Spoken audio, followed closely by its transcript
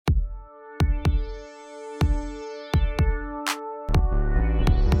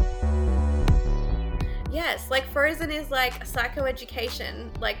Yes, like Frozen is like a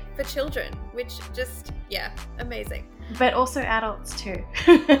psychoeducation, like for children, which just, yeah, amazing. But also adults too.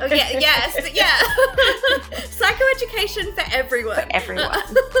 Oh, yeah, yes, yeah. Psychoeducation for everyone. For everyone.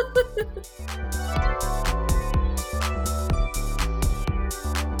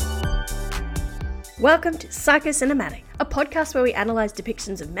 Welcome to Psychocinematic, a podcast where we analyse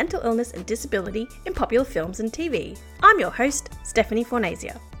depictions of mental illness and disability in popular films and TV. I'm your host, Stephanie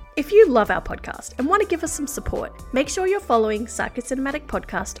Fornasia. If you love our podcast and want to give us some support, make sure you're following Psychocinematic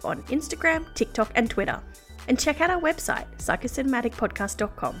Podcast on Instagram, TikTok and Twitter. And check out our website,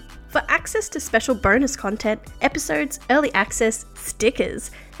 psychocinematicpodcast.com. For access to special bonus content, episodes, early access,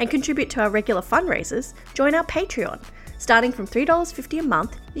 stickers, and contribute to our regular fundraisers, join our Patreon. Starting from $3.50 a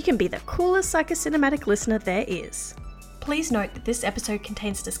month, you can be the coolest psychocinematic listener there is. Please note that this episode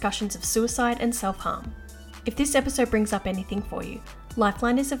contains discussions of suicide and self-harm. If this episode brings up anything for you,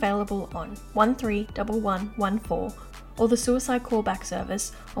 Lifeline is available on 131114 or the Suicide Callback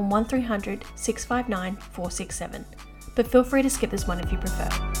Service on 1300 659 467. But feel free to skip this one if you prefer.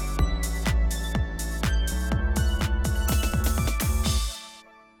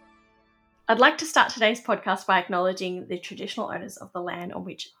 I'd like to start today's podcast by acknowledging the traditional owners of the land on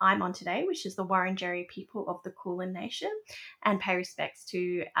which I'm on today, which is the Wurundjeri people of the Kulin Nation, and pay respects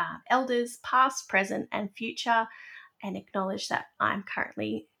to elders past, present and future, and acknowledge that I'm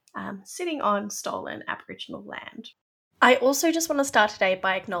currently sitting on stolen Aboriginal land. I also just want to start today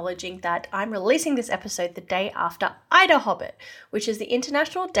by acknowledging that I'm releasing this episode the day after Ida Hobbit, which is the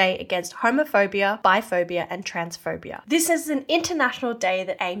International Day Against Homophobia, Biphobia and Transphobia. This is an international day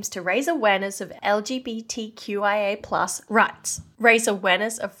that aims to raise awareness of LGBTQIA+ rights, raise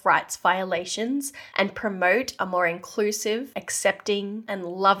awareness of rights violations, and promote a more inclusive, accepting, and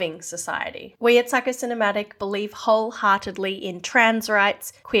loving society. We at Psychocinematic believe wholeheartedly in trans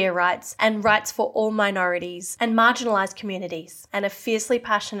rights, queer rights, and rights for all minorities and marginalized communities, and are fiercely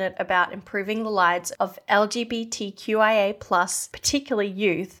passionate about improving the lives of LGBTQIA+, particularly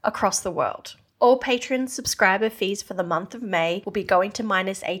youth, across the world. All patron subscriber fees for the month of May will be going to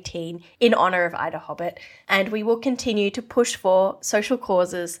 -18 in honour of Ida Hobbit, and we will continue to push for social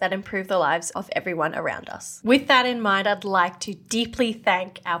causes that improve the lives of everyone around us. With that in mind, I'd like to deeply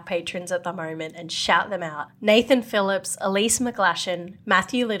thank our patrons at the moment and shout them out. Nathan Phillips, Elise McGlashan,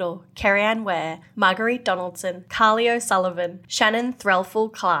 Matthew Little, Kerry-Ann Ware, Marguerite Donaldson, Carly O'Sullivan, Shannon Threlful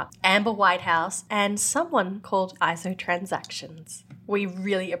Clark, Amber Whitehouse, and someone called Isotransactions. We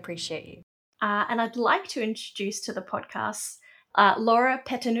really appreciate you. And I'd like to introduce to the podcast Laura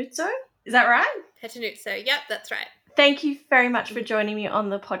Pettenuzzo. Is that right? Pettenuzzo, yep, that's right. Thank you very much for joining me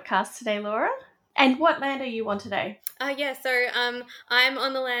on the podcast today, Laura. And what land are you on today? I'm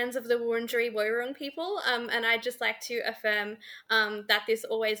on the lands of the Wurundjeri Woiwurrung people, and I'd just like to affirm that this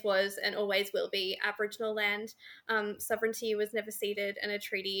always was and always will be Aboriginal land. Sovereignty was never ceded and a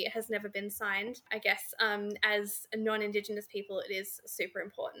treaty has never been signed. I guess as non-Indigenous people, it is super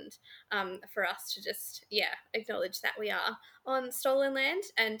important for us to just, acknowledge that we are on stolen land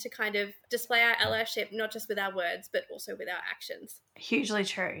and to kind of display our allyship, not just with our words, but also with our actions. Hugely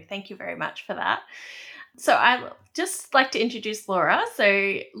true. Thank you very much for that. So I'd just like to introduce Laura.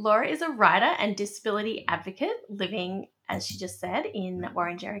 So Laura is a writer and disability advocate living, as she just said, in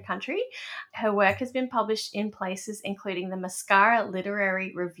Wurundjeri country. Her work has been published in places including the Mascara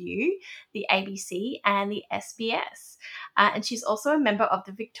Literary Review, the ABC and the SBS. And she's also a member of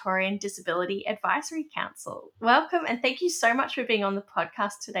the Victorian Disability Advisory Council. Welcome and thank you so much for being on the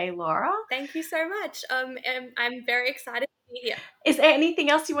podcast today, Laura. Thank you so much. I'm very excited to be here. Is there anything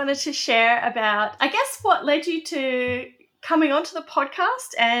else you wanted to share about, I guess, what led you to coming onto the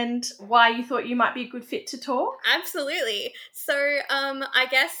podcast and why you thought you might be a good fit to talk? Absolutely. So I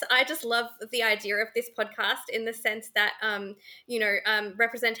guess I just love the idea of this podcast in the sense that,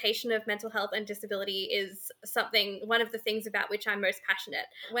 representation of mental health and disability is one of the things about which I'm most passionate.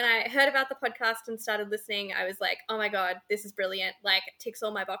 When I heard about the podcast and started listening, I was like, oh my God, this is brilliant. Like, it ticks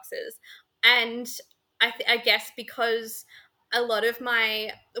all my boxes. And I guess because a lot of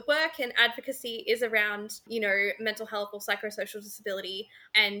my work and advocacy is around, mental health or psychosocial disability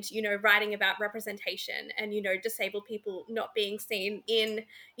and, writing about representation and, disabled people not being seen in,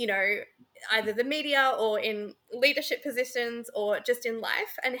 either the media or in leadership positions or just in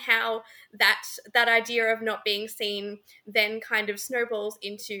life, and how that idea of not being seen then kind of snowballs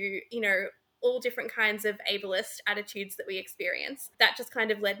into, all different kinds of ableist attitudes that we experience. That just kind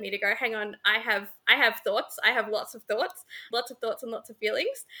of led me to go, hang on, I have thoughts. I have lots of thoughts and lots of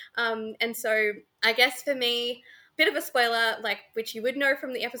feelings. And so I guess for me, bit of a spoiler, like, which you would know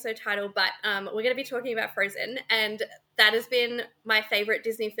from the episode title, but we're going to be talking about Frozen, and that has been my favorite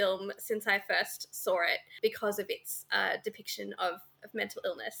Disney film since I first saw it because of its depiction of mental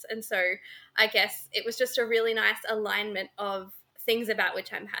illness. And so I guess it was just a really nice alignment of things about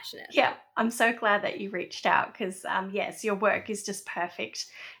which I'm passionate. Yeah, I'm so glad that you reached out because, yes, your work is just perfect,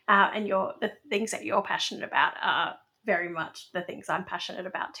 and the things that you're passionate about are very much the things I'm passionate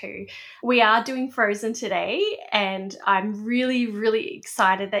about too. We are doing Frozen today, and I'm really, really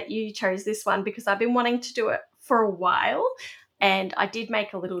excited that you chose this one because I've been wanting to do it for a while, and I did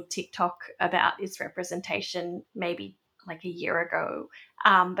make a little TikTok about its representation maybe like a year ago,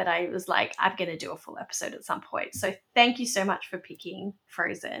 but I was like, I'm going to do a full episode at some point. So thank you so much for picking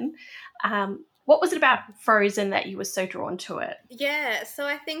Frozen. What was it about Frozen that you were so drawn to it? Yeah, so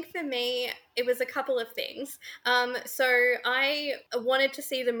I think for me, it was a couple of things. So I wanted to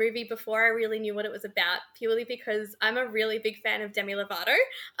see the movie before I really knew what it was about, purely because I'm a really big fan of Demi Lovato.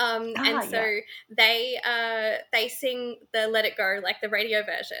 They sing the Let It Go, like the radio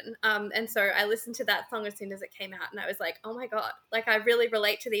version. And so I listened to that song as soon as it came out, and I was like, oh my God, like I really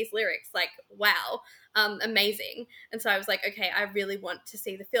relate to these lyrics. Like, wow, amazing. And so I was like, okay, I really want to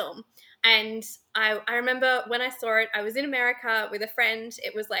see the film. And I remember when I saw it, I was in America with a friend.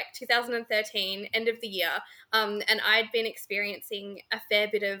 It was like 2013, end of the year. And I'd been experiencing a fair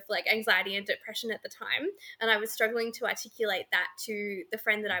bit of like anxiety and depression at the time. And I was struggling to articulate that to the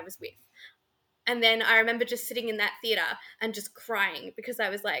friend that I was with. And then I remember just sitting in that theater and just crying because I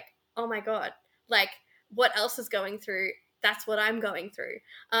was like, oh my God, like what else is going through? That's what I'm going through.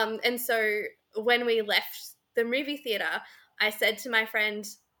 And so when we left the movie theater, I said to my friend,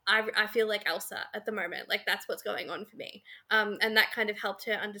 I feel like Elsa at the moment. Like that's what's going on for me. And that kind of helped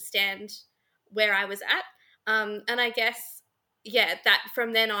her understand where I was at. And I guess, yeah, that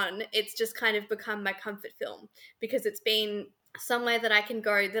from then on, it's just kind of become my comfort film because it's been somewhere that I can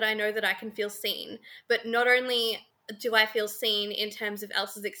go, that I know that I can feel seen. But not only do I feel seen in terms of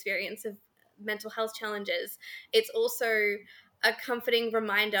Elsa's experience of mental health challenges, it's also a comforting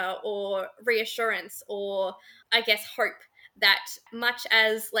reminder or reassurance or I guess hope that much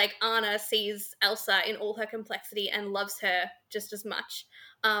as like Anna sees Elsa in all her complexity and loves her just as much,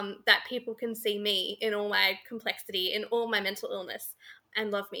 that people can see me in all my complexity, in all my mental illness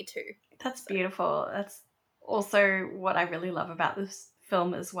and love me too. That's beautiful. That's also what I really love about this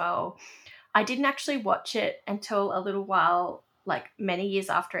film as well. I didn't actually watch it until a little while, like many years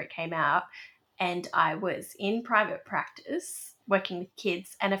after it came out, and I was in private practice working with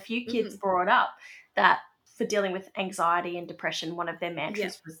kids, and a few kids brought up that for dealing with anxiety and depression, one of their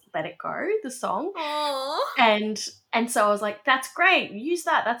mantras was "Let It Go," the song. Aww. And so I was like, "That's great, use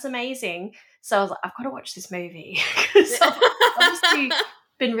that. That's amazing." So I was like, "I've got to watch this movie." So obviously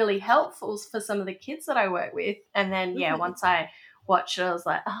been really helpful for some of the kids that I work with. And then once I watched it, I was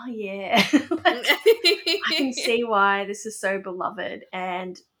like, oh yeah, like, I can see why this is so beloved.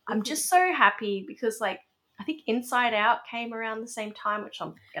 And I'm just so happy because like I think Inside Out came around the same time, which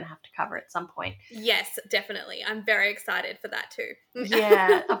I'm going to have to cover at some point. Yes, definitely. I'm very excited for that too.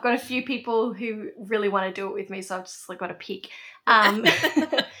 Yeah, I've got a few people who really want to do it with me, so I've just like got to pick.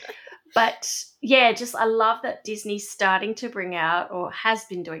 But yeah, just I love that Disney's starting to bring out, or has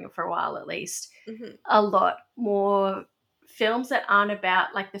been doing it for a while at least, a lot more films that aren't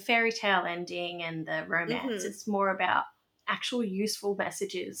about like the fairy tale ending and the romance. It's more about actual useful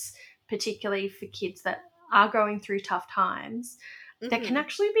messages, particularly for kids that are going through tough times, that can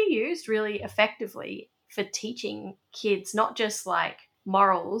actually be used really effectively for teaching kids, not just like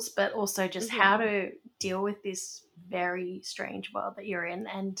morals, but also just how to deal with this very strange world that you're in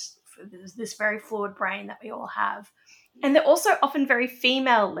and this very flawed brain that we all have. And they're also often very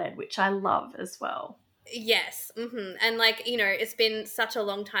female-led, which I love as well. Yes. And like, you know, it's been such a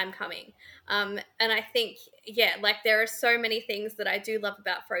long time coming. And I think, yeah, like there are so many things that I do love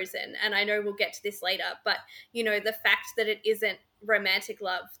about Frozen, and I know we'll get to this later, but, you know, the fact that it isn't romantic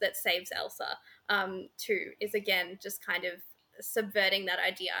love that saves Elsa, too, is again just kind of subverting that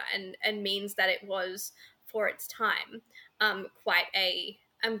idea and means that it was, for its time, quite a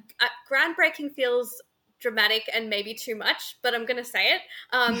groundbreaking feels dramatic and maybe too much, but I'm going to say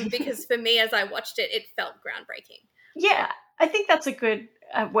it because for me, as I watched it, it felt groundbreaking. Yeah, I think that's a good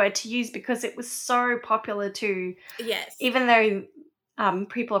word to use because it was so popular too. Yes. Even though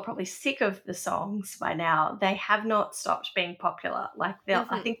people are probably sick of the songs by now, they have not stopped being popular. Like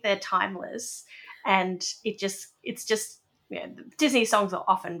I think they're timeless, and it's just yeah, Disney songs are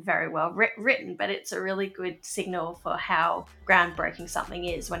often very well written, but it's a really good signal for how groundbreaking something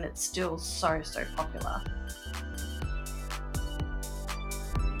is when it's still so popular.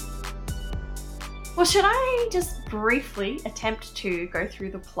 Well, should I just briefly attempt to go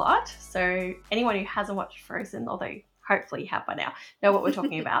through the plot? So anyone who hasn't watched Frozen, although hopefully you have by now, know what we're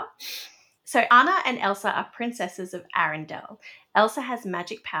talking about. So Anna and Elsa are princesses of Arendelle. Elsa has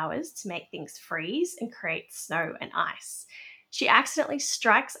magic powers to make things freeze and create snow and ice. She accidentally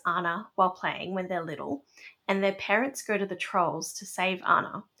strikes Anna while playing when they're little, and their parents go to the trolls to save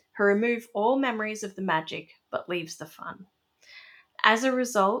Anna, who remove all memories of the magic but leaves the fun. As a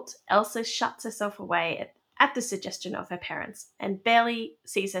result, Elsa shuts herself away at the suggestion of her parents and barely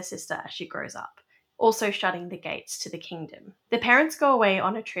sees her sister as she grows up, also shutting the gates to the kingdom. The parents go away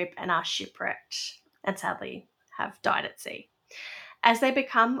on a trip and are shipwrecked, and sadly have died at sea. As they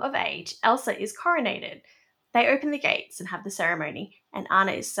become of age, Elsa is coronated. They open the gates and have the ceremony, and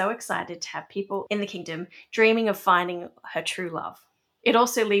Anna is so excited to have people in the kingdom dreaming of finding her true love. It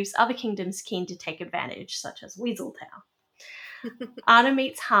also leaves other kingdoms keen to take advantage, such as Weaseltown. Anna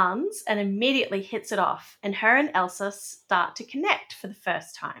meets Hans and immediately hits it off, and her and Elsa start to connect for the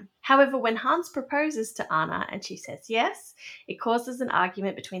first time. However, when Hans proposes to Anna and she says yes, it causes an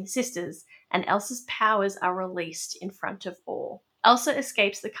argument between the sisters, and Elsa's powers are released in front of all. Elsa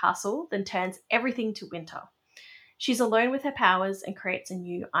escapes the castle, then turns everything to winter. She's alone with her powers and creates a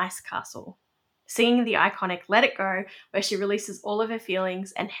new ice castle, singing the iconic Let It Go, where she releases all of her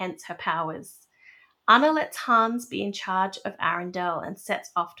feelings and hence her powers. Anna lets Hans be in charge of Arendelle and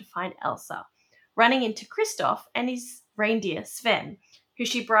sets off to find Elsa, running into Kristoff and his reindeer Sven, who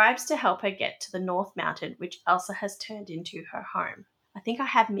she bribes to help her get to the North Mountain, which Elsa has turned into her home. I think I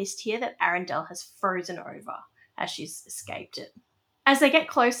have missed here that Arendelle has frozen over as she's escaped it. As they get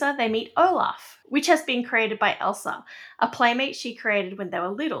closer, they meet Olaf, which has been created by Elsa, a playmate she created when they were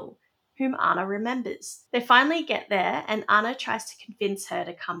little, whom Anna remembers. They finally get there, and Anna tries to convince her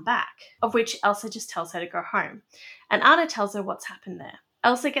to come back, of which Elsa just tells her to go home. And Anna tells her what's happened there.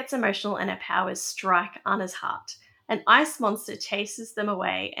 Elsa gets emotional and her powers strike Anna's heart. An ice monster chases them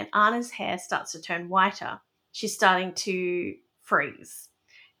away, and Anna's hair starts to turn whiter. She's starting to freeze.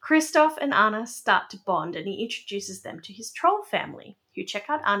 Kristoff and Anna start to bond, and he introduces them to his troll family, who check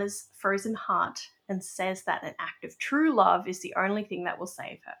out Anna's frozen heart and says that an act of true love is the only thing that will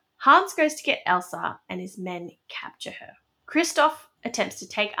save her. Hans goes to get Elsa, and his men capture her. Kristoff attempts to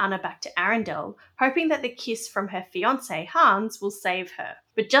take Anna back to Arendelle, hoping that the kiss from her fiancé, Hans, will save her.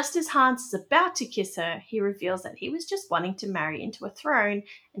 But just as Hans is about to kiss her, he reveals that he was just wanting to marry into a throne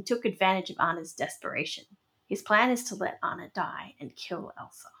and took advantage of Anna's desperation. His plan is to let Anna die and kill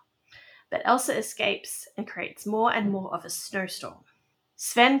Elsa. But Elsa escapes and creates more and more of a snowstorm.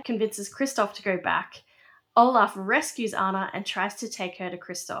 Sven convinces Kristoff to go back. Olaf rescues Anna and tries to take her to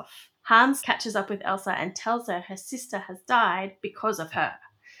Kristoff. Hans catches up with Elsa and tells her her sister has died because of her.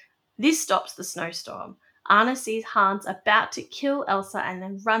 This stops the snowstorm. Anna sees Hans about to kill Elsa and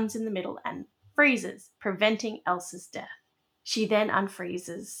then runs in the middle and freezes, preventing Elsa's death. She then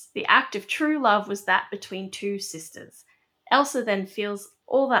unfreezes. The act of true love was that between two sisters. Elsa then feels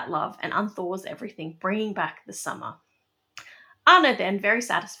all that love and unthaws everything, bringing back the summer. Anna then, very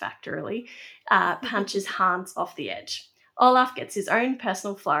satisfactorily, punches Hans off the edge. Olaf gets his own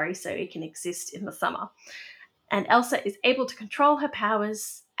personal flurry so he can exist in the summer. And Elsa is able to control her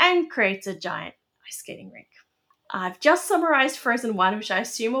powers and creates a giant ice skating rink. I've just summarized Frozen 1, which I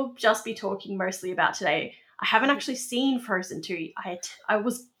assume we'll just be talking mostly about today. I haven't actually seen Frozen 2. I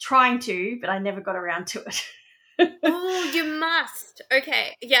was trying to, but I never got around to it. Oh, you must.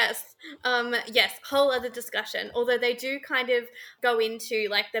 Okay, yes. Yes, whole other discussion. Although they do kind of go into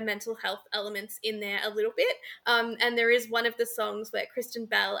like the mental health elements in there a little bit. And there is one of the songs where Kristen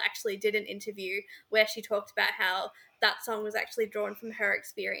Bell actually did an interview where she talked about how that song was actually drawn from her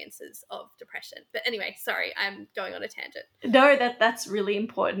experiences of depression. But anyway, sorry, I'm going on a tangent. No, that's really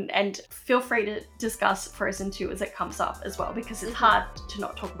important. And feel free to discuss Frozen 2 as it comes up as well, because it's hard to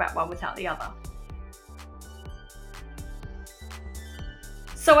not talk about one without the other.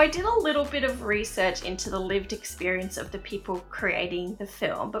 So I did a little bit of research into the lived experience of the people creating the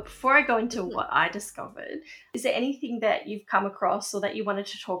film, but before I go into what I discovered, is there anything that you've come across or that you wanted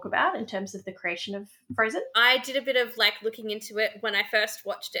to talk about in terms of the creation of Frozen? I did a bit of like looking into it when I first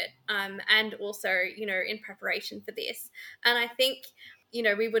watched it, and also, in preparation for this. And I think,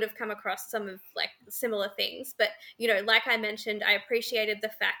 we would have come across some of like similar things, but, like I mentioned, I appreciated the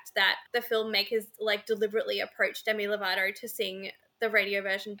fact that the filmmakers like deliberately approached Demi Lovato to sing the radio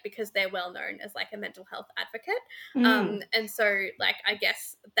version because they're well known as like a mental health advocate. And so like, I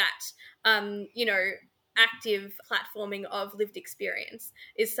guess that, active platforming of lived experience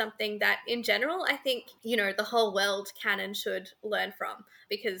is something that in general, I think, the whole world can and should learn from,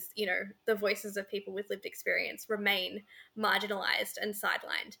 because, the voices of people with lived experience remain marginalized and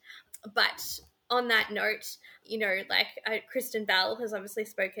sidelined. But on that note, you know, like Kristen Bell has obviously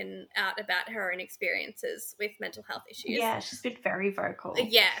spoken out about her own experiences with mental health issues. Yeah, she's been very vocal.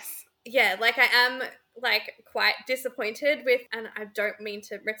 Yes. Yeah, like I am like quite disappointed with, and I don't mean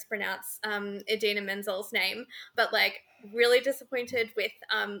to mispronounce Idina Menzel's name, but like really disappointed with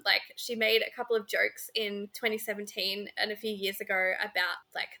like she made a couple of jokes in 2017 and a few years ago about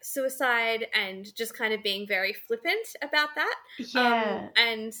like suicide and just kind of being very flippant about that. Yeah.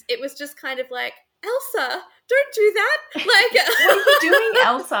 And it was just kind of like, Elsa, don't do that. Like, what are you doing,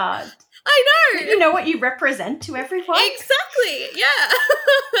 Elsa? I know. Don't you know what you represent to everyone? Exactly.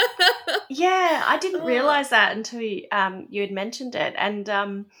 Yeah. Yeah, I didn't realize that until you had mentioned it,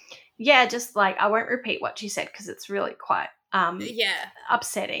 and yeah, just like I won't repeat what you said because it's really quite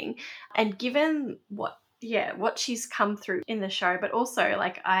upsetting. And given what she's come through in the show, but also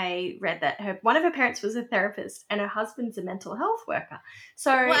like I read that one of her parents was a therapist and her husband's a mental health worker.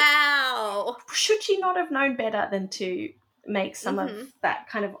 So wow, should she not have known better than to make some of that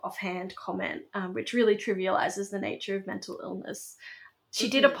kind of offhand comment, which really trivializes the nature of mental illness? She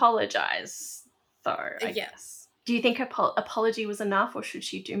did apologize, though, I guess. Do you think her apology was enough, or should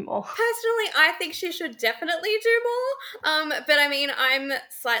she do more? Personally, I think she should definitely do more. But I mean, I'm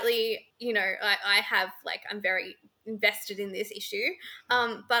slightly, you know, I have, like, I'm very invested in this issue.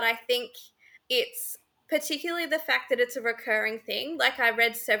 But I think it's particularly the fact that it's a recurring thing. Like, I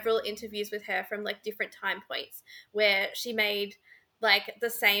read several interviews with her from, like, different time points where she made, like, the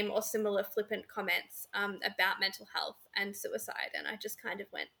same or similar flippant comments about mental health and suicide. And I just kind of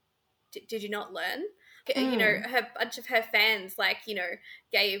went, did you not learn? You know, a bunch of her fans, like, you know,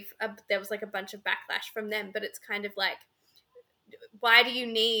 there was like a bunch of backlash from them, but it's kind of like, why do you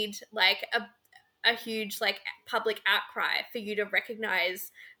need like a huge like public outcry for you to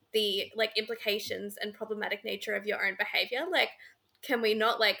recognize the like implications and problematic nature of your own behavior? Like, can we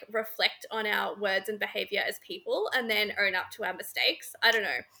not like reflect on our words and behavior as people and then own up to our mistakes? I don't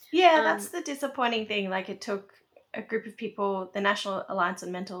know. Yeah, that's the disappointing thing. Like, it took a group of people, the National Alliance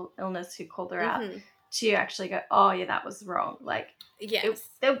on Mental Illness, who called her out to actually go, oh yeah, that was wrong. Like, there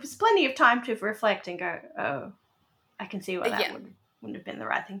was plenty of time to reflect and go, oh, I can see why that wouldn't have been the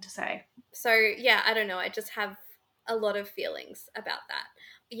right thing to say. So yeah, I don't know, I just have a lot of feelings about that.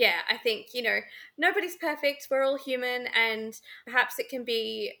 Yeah, I think, you know, nobody's perfect. We're all human, and perhaps it can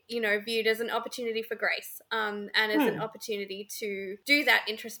be, you know, viewed as an opportunity for grace, and as an opportunity to do that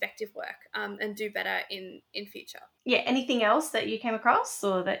introspective work, and do better in future. Yeah, anything else that you came across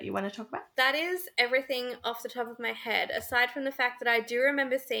or that you want to talk about? That is everything off the top of my head, aside from the fact that I do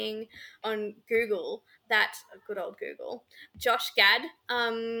remember seeing on Google that, good old Google, Josh Gad,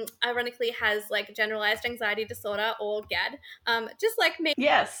 ironically has like generalized anxiety disorder, or GAD, just like me.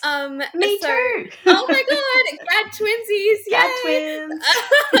 Yes. Me too. Oh my God, GAD twinsies. GAD twins.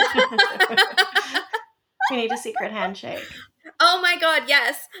 We need a secret handshake. Oh my God,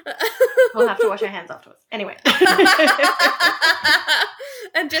 yes. We'll have to wash our hands afterwards. Anyway.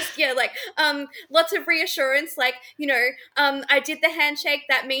 And just, yeah, like, lots of reassurance, like, you know, I did the handshake,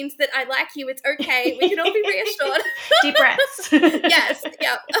 that means that I like you, it's okay, we can all be reassured. Deep breaths. Yes,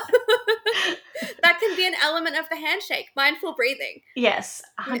 yeah. That can be an element of the handshake, mindful breathing. Yes,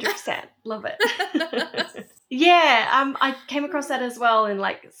 100%. Love it. Yeah, I came across that as well, in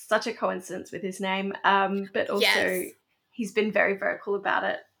like such a coincidence with his name, but also he's been very vocal about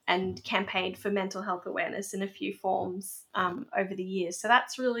it and campaigned for mental health awareness in a few forms over the years. So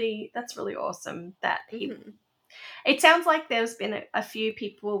that's really awesome that he. It sounds like there's been a few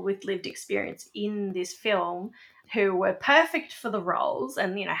people with lived experience in this film who were perfect for the roles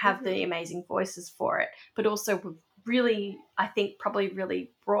and, you know, have the amazing voices for it, but also really, I think, probably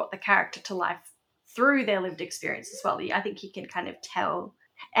really brought the character to life through their lived experience as well. I think you can kind of tell,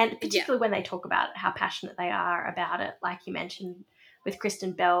 and particularly when they talk about how passionate they are about it, like you mentioned with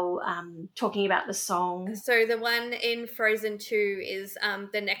Kristen Bell talking about the song. So the one in Frozen 2 is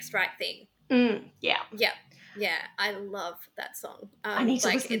The Next Right Thing. Yeah, I love that song. I need to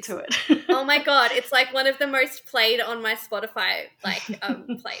listen to it. Oh my God, it's like one of the most played on my Spotify, like,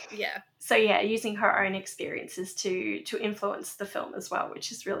 So yeah, using her own experiences to influence the film as well,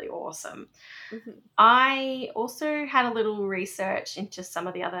 which is really awesome. I also had a little research into some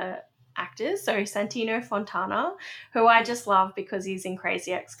of the other actors. So Santino Fontana, who I just love because he's in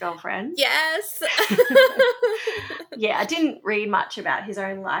Crazy Ex-Girlfriend. Yes. Yeah, I didn't read much about his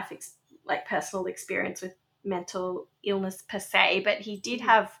own life, like personal experience with mental illness per se, but he did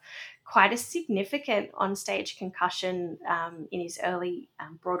have quite a significant onstage concussion in his early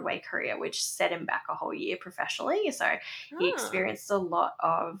Broadway career, which set him back a whole year professionally. So he experienced a lot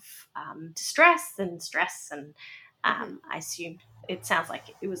of distress and stress, and I assume it sounds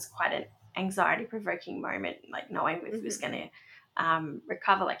like it was quite anxiety-provoking moment, like knowing if he was going to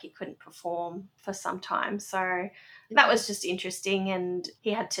recover, like he couldn't perform for some time. So that was just interesting, and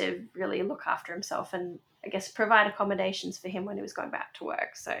he had to really look after himself and I guess provide accommodations for him when he was going back to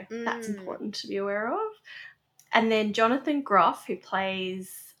work. So that's important to be aware of. And then Jonathan Groff, who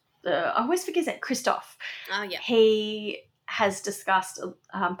plays I always forget that, Christoph. Oh, yeah. He has discussed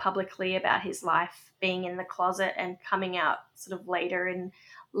publicly about his life being in the closet and coming out sort of later in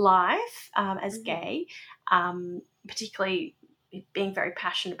life as gay, particularly being very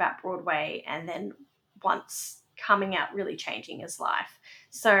passionate about Broadway, and then once coming out, really changing his life.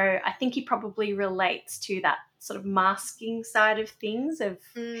 So I think he probably relates to that sort of masking side of things, of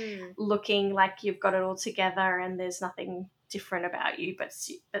looking like you've got it all together and there's nothing different about you, but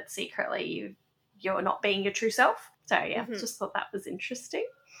secretly you're not being your true self. So yeah, just thought that was interesting.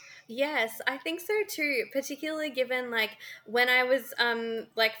 Yes, I think so too, particularly given like when I was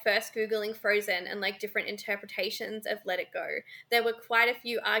like first Googling Frozen and like different interpretations of Let It Go, there were quite a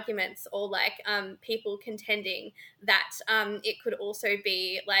few arguments or like people contending that it could also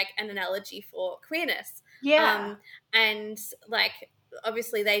be like an analogy for queerness. Yeah. And like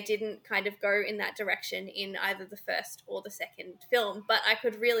obviously they didn't kind of go in that direction in either the first or the second film, but I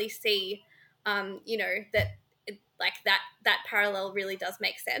could really see you know, that like that parallel really does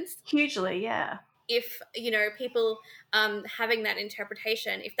make sense. Hugely, yeah. If, you know, people having that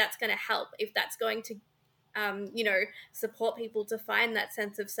interpretation, if that's going to help, if that's going to, you know, support people to find that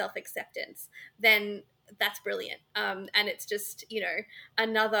sense of self-acceptance, then that's brilliant. And it's just, you know,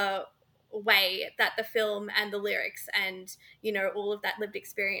 another way that the film and the lyrics and, you know, all of that lived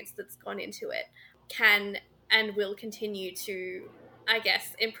experience that's gone into it can and will continue to, I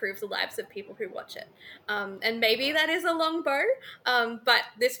guess, improve the lives of people who watch it. And maybe that is a long bow, but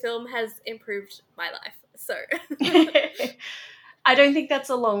this film has improved my life. So I don't think that's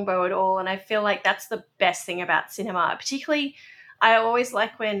a long bow at all, and I feel like that's the best thing about cinema. Particularly, I always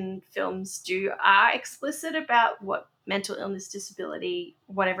like when films are explicit about what mental illness, disability,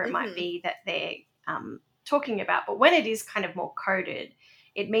 whatever it might be that they're talking about. But when it is kind of more coded,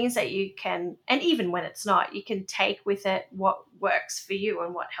 it means that you can, and even when it's not, you can take with it what works for you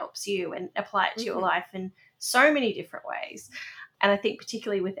and what helps you and apply it to your life in so many different ways. And I think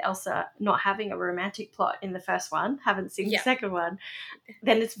particularly with Elsa not having a romantic plot in the first one, haven't seen the second one,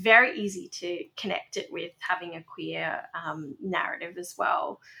 then it's very easy to connect it with having a queer narrative as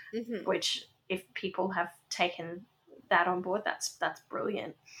well, which if people have taken that on board, that's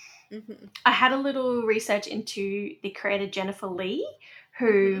brilliant. I had a little research into the creator Jennifer Lee,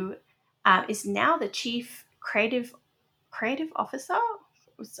 who is now the chief creative officer.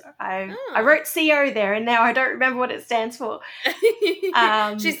 So I wrote CO there, and now I don't remember what it stands for.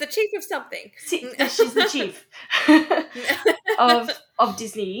 She's the chief of something. She's the chief of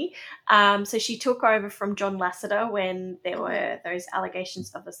Disney. So she took over from John Lasseter when there were those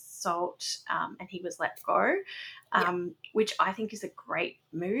allegations of assault, and he was let go, which I think is a great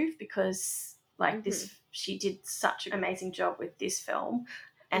move because, like this, she did such an amazing job with this film,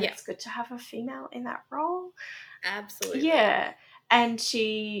 and it's good to have a female in that role. Absolutely. Yeah. And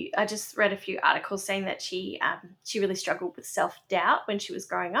I just read a few articles saying that she really struggled with self-doubt when she was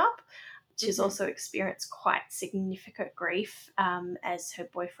growing up. She's also experienced quite significant grief as her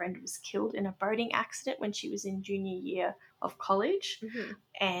boyfriend was killed in a boating accident when she was in junior year of college.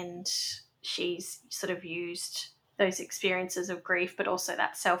 And she's sort of used those experiences of grief, but also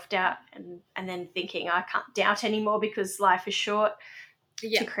that self-doubt and then thinking, I can't doubt anymore because life is short,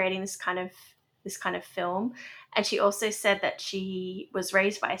 to creating this kind of film. And she also said that she was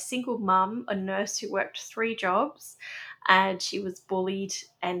raised by a single mum, a nurse who worked 3 jobs, and she was bullied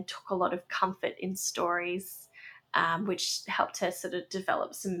and took a lot of comfort in stories, which helped her sort of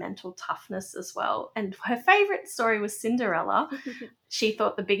develop some mental toughness as well. And her favourite story was Cinderella. She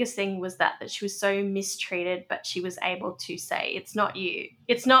thought the biggest thing was that she was so mistreated, but she was able to say, it's not you,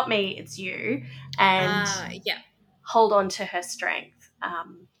 it's not me, it's you, and hold on to her strength.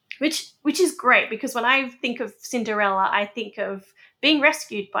 Which is great, because when I think of Cinderella, I think of being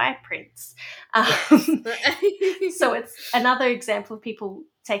rescued by a prince. So it's another example of people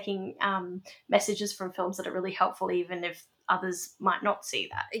taking messages from films that are really helpful, even if others might not see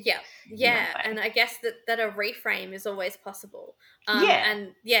that. And I guess that a reframe is always possible.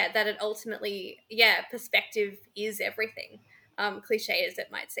 And that it ultimately, perspective is everything, cliche as it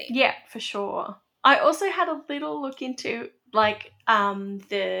might seem. Yeah, for sure. I also had a little look into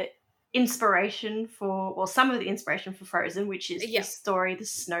the inspiration some of the inspiration for Frozen, which is the story The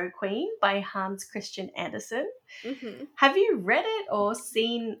Snow Queen by Hans Christian Andersen. Have you read it or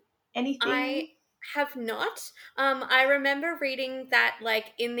seen anything? have not. I remember reading that,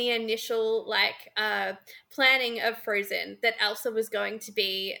 like, in the initial, like, planning of Frozen, that Elsa was going to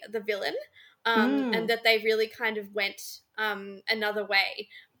be the villain, and that they really kind of went another way.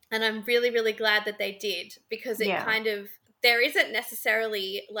 And I'm really, really glad that they did, because it Yeah. kind of, there isn't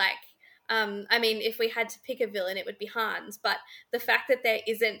necessarily, like, I mean, if we had to pick a villain, it would be Hans, but the fact that there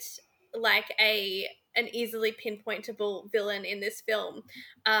isn't, like, an easily pinpointable villain in this film,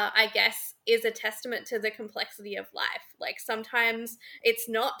 I guess, is a testament to the complexity of life. Like, sometimes it's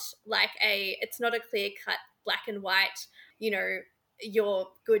not it's not a clear cut black and white, you know, you're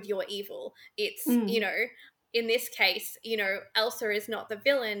good, you're evil. It's, you Mm. know, in this case, you know, Elsa is not the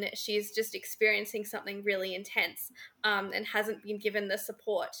villain. She's just experiencing something really intense, and hasn't been given the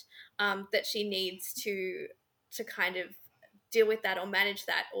support that she needs to kind of deal with that or manage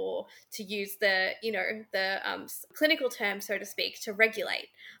that, or to use the, you know, the clinical term, so to speak, to regulate.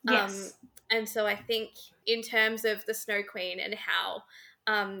 Yes. And so I think, in terms of the Snow Queen and how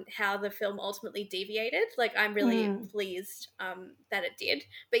the film ultimately deviated, like, I'm really Mm. pleased that it did.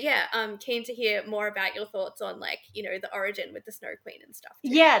 But yeah, I'm keen to hear more about your thoughts on, like, you know, the origin with the Snow Queen and stuff too.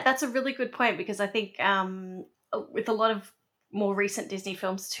 Yeah, that's a really good point, because I think with a lot of more recent Disney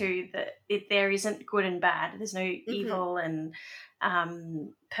films too, that there isn't good and bad. There's no Mm-hmm. evil and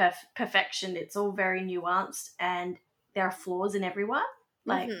perfection. It's all very nuanced, and there are flaws in everyone.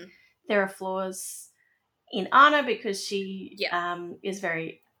 Like, Mm-hmm. there are flaws in Anna, because she Yeah. is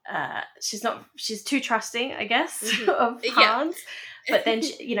very she's too trusting, I guess, Mm-hmm. of Yeah. Hans. But then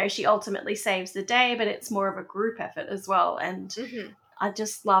she ultimately saves the day, but it's more of a group effort as well. And Mm-hmm. I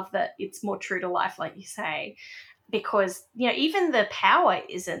just love that it's more true to life, like you say, because, even the power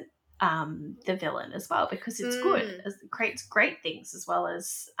isn't the villain as well, because it's good. Mm. It creates great things as well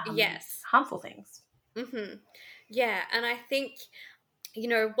as Yes. harmful things. Mm-hmm. Yeah, and I think, you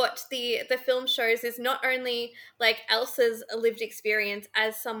know, what the film shows is not only, like, Elsa's lived experience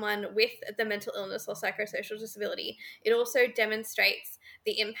as someone with the mental illness or psychosocial disability, it also demonstrates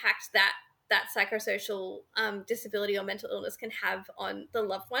the impact that psychosocial disability or mental illness can have on the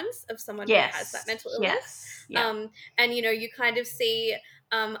loved ones of someone who has that Yes. mental illness. Yes. Yeah. And, you know, you kind of see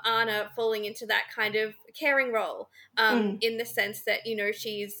Anna falling into that kind of caring role, Mm, in the sense that, you know,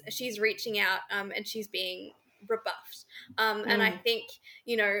 she's reaching out, and she's being rebuffed. And I mm, think,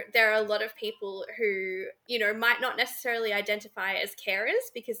 you know, there are a lot of people who, you know, might not necessarily identify as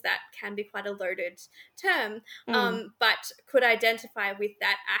carers, because that can be quite a loaded term, mm, but could identify with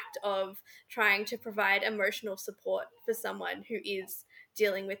that act of trying to provide emotional support for someone who is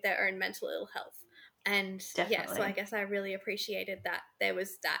dealing with their own mental ill health. And yeah, so I definitely. guess I really appreciated that there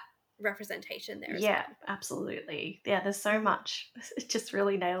was that representation there as Yeah, well. absolutely. Yeah, there's so Mm-hmm. much. It just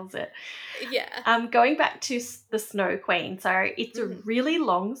really nails it. Yeah. Going back to the Snow Queen, so it's a Mm-hmm. really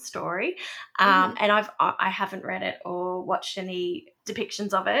long story, Mm-hmm. and I haven't read it or watched any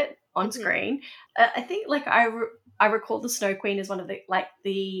depictions of it on Mm-hmm. screen. I think, like, I recall the Snow Queen as one of the, like,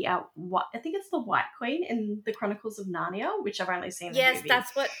 the what, I think it's the White Queen in the Chronicles of Narnia, which I've only seen the Yes, movie.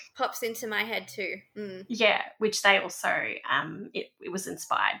 that's what pops into my head too. Mm. Yeah, which they also it was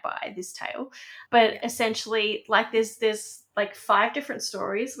inspired by this tale. But Yeah. essentially, like, there's like 5 different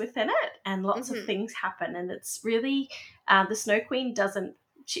stories within it, and lots of Mm-hmm. things happen, and it's really the Snow Queen doesn't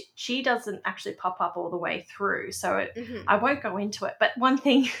she doesn't actually pop up all the way through. So Mm-hmm. I won't go into it. But one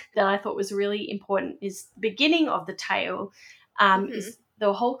thing that I thought was really important is the beginning of the tale. Mm-hmm. Is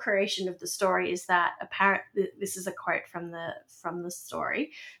the whole creation of the story is that apparent. This is a quote from the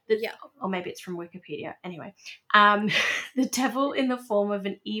story that, Yeah. or maybe it's from Wikipedia. Anyway, the devil, in the form of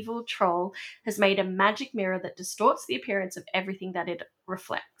an evil troll, has made a magic mirror that distorts the appearance of everything that it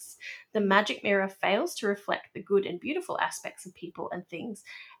reflects. The Mm-hmm. magic mirror fails to reflect the good and beautiful aspects of people and things,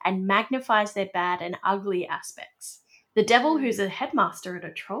 and magnifies their bad and ugly aspects. The devil, who's a headmaster at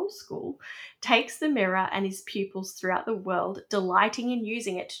a troll school, takes the mirror and his pupils throughout the world, delighting in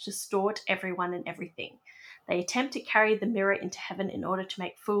using it to distort everyone and everything. They attempt to carry the mirror into heaven in order to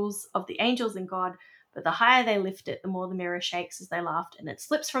make fools of the angels and God, but the higher they lift it, the more the mirror shakes as they laugh, and it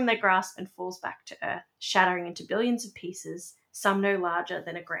slips from their grasp and falls back to earth, shattering into billions of pieces, some no larger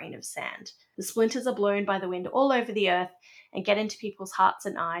than a grain of sand. The splinters are blown by the wind all over the earth and get into people's hearts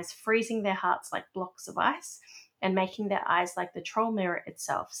and eyes, freezing their hearts like blocks of ice, and making their eyes like the troll mirror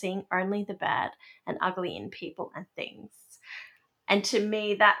itself, seeing only the bad and ugly in people and things. And to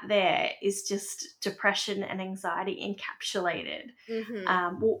me, that there is just depression and anxiety encapsulated.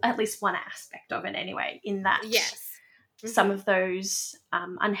 Mm-hmm. Well, at least one aspect of it anyway, in that Yes. some Mm-hmm. of those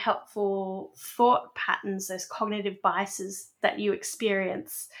unhelpful thought patterns, those cognitive biases that you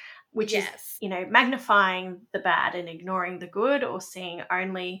experience, which is, Yes. magnifying the bad and ignoring the good, or seeing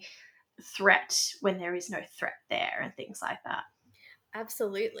only threat when there is no threat there and things like that.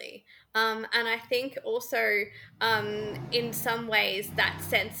 Absolutely. And I think also, in some ways, that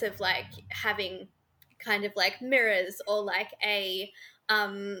sense of like having kind of like mirrors or like a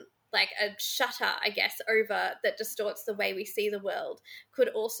shutter, I guess, over that distorts the way we see the world could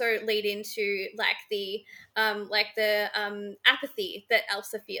also lead into like the apathy that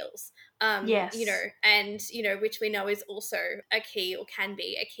Elsa feels. Yes. And which we know is also a key, or can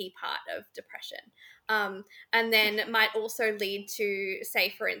be a key part of depression. And then it might also lead to,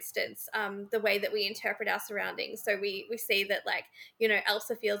 say, for instance, the way that we interpret our surroundings. So we see that, like,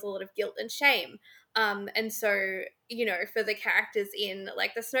 Elsa feels a lot of guilt and shame. And so, for the characters in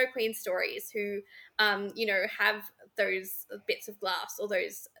like the Snow Queen stories who, have those bits of glass, or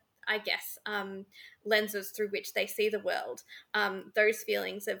those, I guess, lenses through which they see the world, those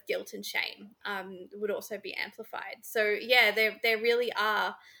feelings of guilt and shame would also be amplified. So yeah, there really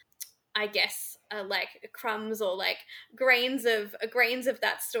are, I guess, like crumbs or like grains of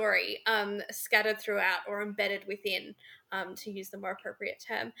that story scattered throughout or embedded within, to use the more appropriate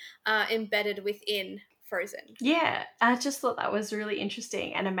term, embedded within Frozen. Yeah, I just thought that was really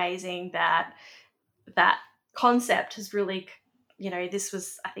interesting and amazing that that concept has really, this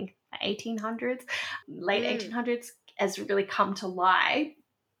was, I think, 1800s, late 1800s, has really come to light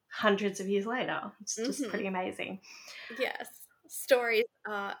hundreds of years later. It's just pretty amazing. Yes. Stories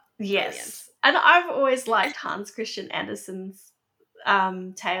are brilliant. Yes. And I've always liked Hans Christian Andersen's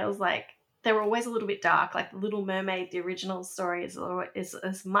tales. Like, they were always a little bit dark. Like The Little Mermaid, the original story is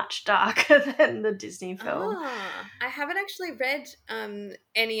much darker than the Disney film. I haven't actually read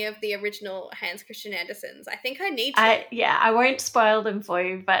any of the original Hans Christian Andersen's. I think I need to. I won't spoil them for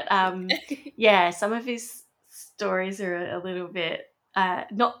you, but yeah, some of his stories are a little bit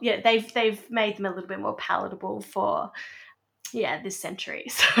they've made them a little bit more palatable for this century.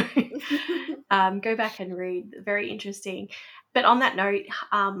 So go back and read. Very interesting. But on that note,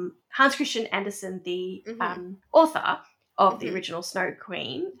 Hans Christian Andersen, the author of the original Snow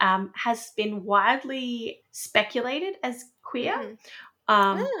Queen, has been widely speculated as queer,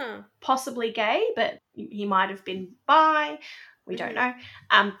 possibly gay, but he might have been bi. We don't know.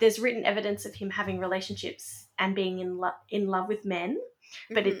 There's written evidence of him having relationships and being in love with men,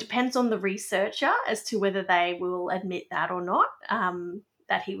 but it depends on the researcher as to whether they will admit that or not,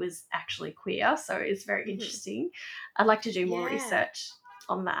 that he was actually queer. So it's very interesting. I'd like to do more research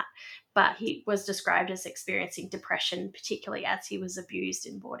on that. But he was described as experiencing depression, particularly as he was abused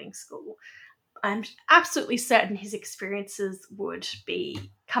in boarding school. I'm absolutely certain his experiences would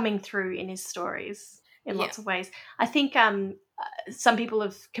be coming through in his stories in lots of ways. I think some people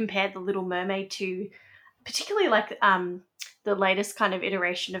have compared The Little Mermaid to particularly like the latest kind of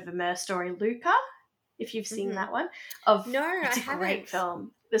iteration of a Mer story, Luca, if you've seen that one. It's a great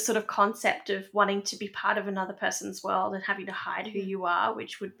film. The sort of concept of wanting to be part of another person's world and having to hide who you are,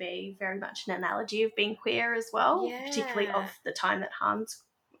 which would be very much an analogy of being queer as well, particularly of the time that Hans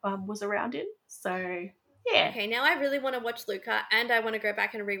was around in. So, yeah. Okay, now I really want to watch Luca, and I want to go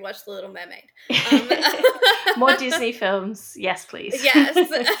back and rewatch The Little Mermaid. More Disney films. Yes, please. Yes.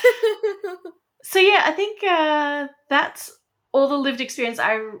 So, yeah, I think that's all the lived experience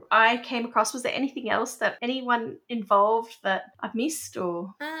I came across. Was there anything else that anyone involved that I've missed,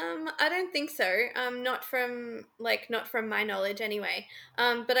 or? I don't think so. Not from my knowledge anyway.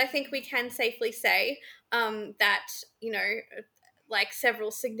 But I think we can safely say that, like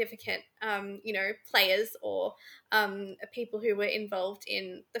several significant players or people who were involved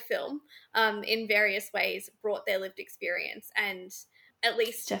in the film in various ways brought their lived experience, and at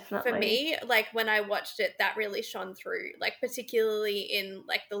least for me, like when I watched it, that really shone through, like particularly in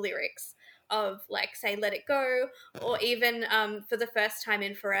like the lyrics of like, say, Let It Go, or even for the first time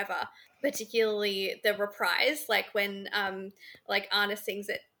in forever, particularly the reprise, like when like Anna sings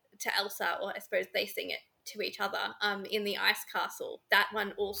it to Elsa, or I suppose they sing it to each other in the ice castle. That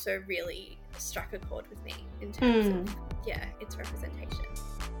one also really struck a chord with me in terms of its representation.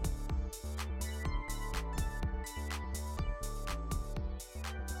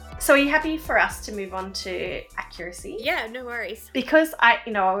 So are you happy for us to move on to accuracy? Yeah, no worries. Because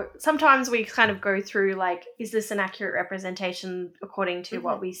sometimes we kind of go through like, is this an accurate representation according to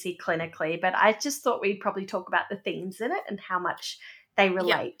what we see clinically? But I just thought we'd probably talk about the themes in it and how much they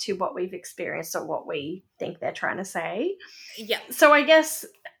relate to what we've experienced or what we think they're trying to say. Yeah. So I guess,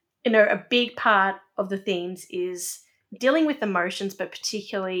 a big part of the themes is dealing with emotions, but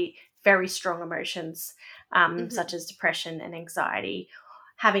particularly very strong emotions, such as depression and anxiety.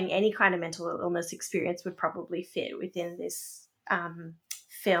 Having any kind of mental illness experience would probably fit within this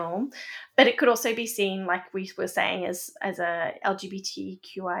film. But it could also be seen, like we were saying, as a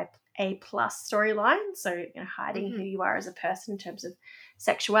LGBTQI A plus storyline, so hiding Mm-hmm. who you are as a person in terms of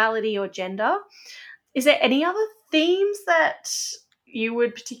sexuality or gender. Is there any other themes that you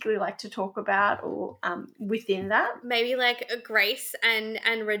would particularly like to talk about, or within that? Maybe like a grace and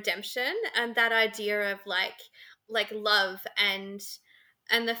redemption, and that idea of like love and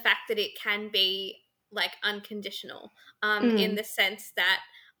the fact that it can be like unconditional, in the sense that,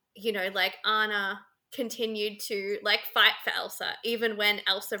 like Anna continued to like fight for Elsa even when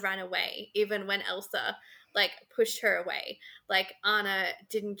Elsa ran away, even when Elsa like pushed her away. Like Anna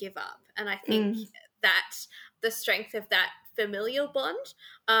didn't give up, and I think that the strength of that familial bond,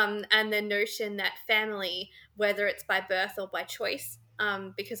 and the notion that family, whether it's by birth or by choice,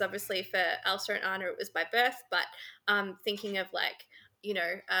 because obviously for Elsa and Anna it was by birth, but thinking of like,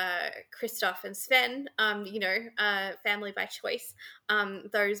 Kristoff and Sven, family by choice,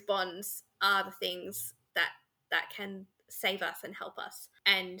 those bonds are the things that can save us and help us,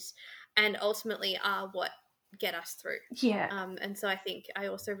 and ultimately are what get us through. Yeah. And so I think I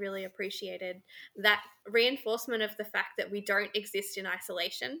also really appreciated that reinforcement of the fact that we don't exist in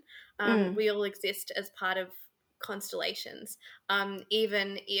isolation. We all exist as part of constellations,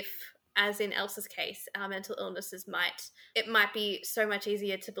 even if, as in Elsa's case, our mental illnesses might be so much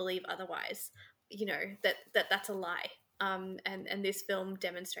easier to believe otherwise, that's a lie. And this film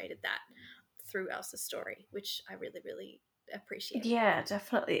demonstrated that through Elsa's story, which I really, really appreciate. Yeah,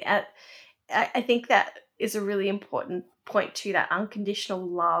 definitely. I think that is a really important point too, that unconditional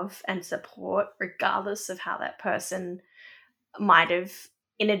love and support, regardless of how that person might have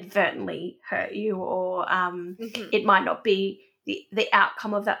inadvertently hurt you, or it might not be the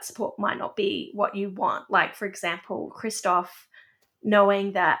outcome of that support might not be what you want. Like, for example, Kristoff,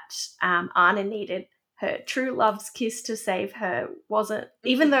 knowing that Anna needed her true love's kiss to save her, wasn't,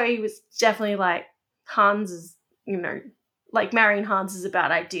 even though he was definitely like, Hans is, like marrying Hans is a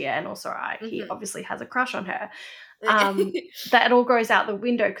bad idea, and also he obviously has a crush on her. That all goes out the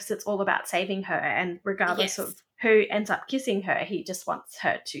window because it's all about saving her, and regardless of who ends up kissing her, he just wants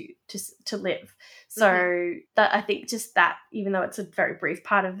her to live. So that, I think, just that, even though it's a very brief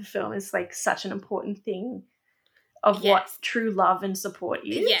part of the film, is like such an important thing of what true love and support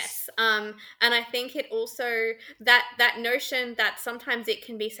is. Yes. And I think it also, that notion that sometimes it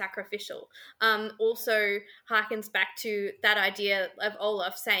can be sacrificial, also harkens back to that idea of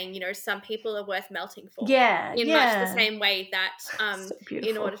Olaf saying, some people are worth melting for. Yeah. Much the same way that, So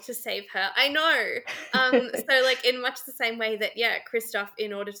in order to save her, I know. So like in much the same way that, Kristoff,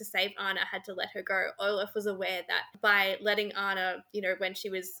 in order to save Anna, had to let her go. Olaf was aware that by letting Anna,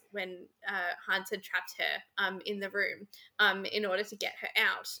 when Hans had trapped her in the room, in order to get her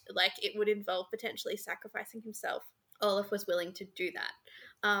out, like it would involve potentially sacrificing himself. Olaf was willing to do that.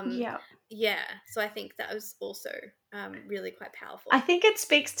 So I think that was also really quite powerful. I think it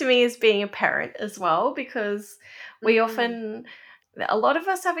speaks to me as being a parent as well, because we often, a lot of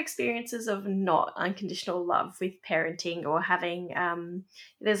us have experiences of not unconditional love with parenting, or having,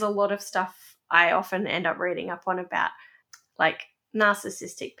 there's a lot of stuff I often end up reading up on about like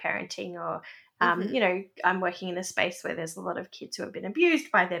narcissistic parenting, or I'm working in a space where there's a lot of kids who have been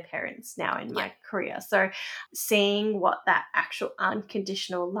abused by their parents now in my career. So seeing what that actual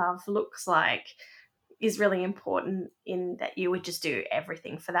unconditional love looks like is really important, in that you would just do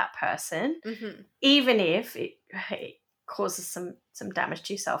everything for that person, even if it causes some damage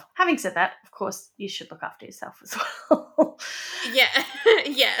to yourself. Having said that, of course, you should look after yourself as well.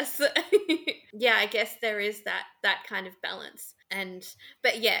 Yes. I guess there is that kind of balance.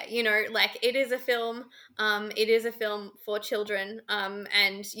 But like it is a film for children, and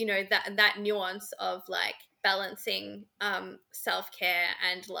that nuance of like balancing self-care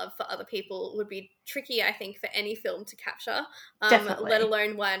and love for other people would be tricky, I think, for any film to capture, let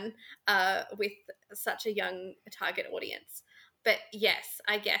alone one with such a young target audience. But yes,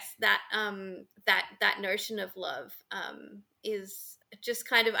 I guess that that notion of love is just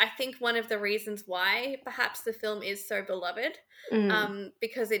kind of, I think, one of the reasons why perhaps the film is so beloved,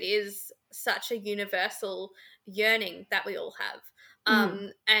 because it is such a universal yearning that we all have,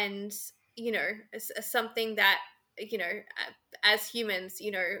 and something that as humans,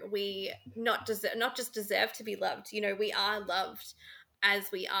 we not just deserve to be loved. We are loved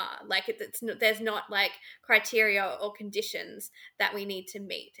as we are. Like there's not like criteria or conditions that we need to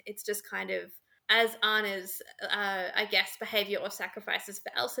meet. It's just kind of, as Anna's I guess behavior or sacrifices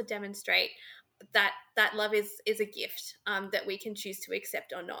for Elsa demonstrate, that love is a gift that we can choose to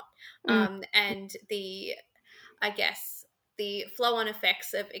accept or not. And I guess the flow-on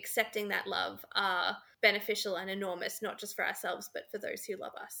effects of accepting that love are beneficial and enormous, not just for ourselves, but for those who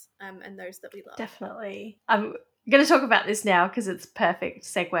love us, and those that we love. Definitely. I'm going to talk about this now because it's perfect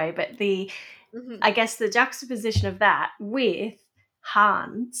segue, but I guess the juxtaposition of that with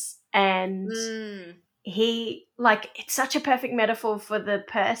Hans, and he, like, it's such a perfect metaphor for the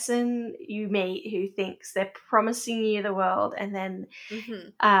person you meet who thinks they're promising you the world, and then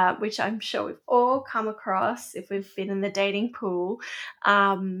which I'm sure we've all come across if we've been in the dating pool,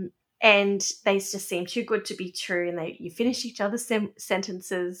 and they just seem too good to be true, and you finish each other's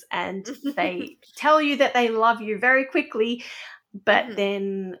sentences, and they tell you that they love you very quickly, but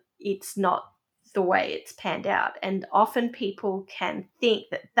then it's not the way it's panned out. And often people can think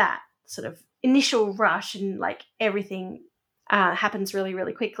that sort of initial rush and like everything happens really,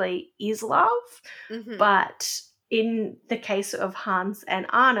 really quickly is love. But in the case of Hans and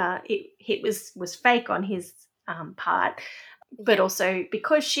Anna, it was fake on his part, but also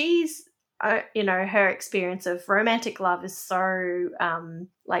because she's her experience of romantic love is so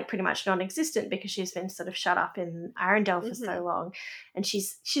like pretty much non-existent because she's been sort of shut up in Arendelle for so long, and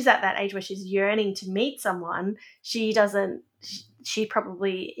she's at that age where she's yearning to meet someone. She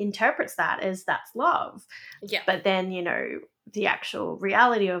probably interprets that as that's love. But then the actual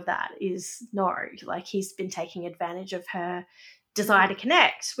reality of that is no, like he's been taking advantage of her desire to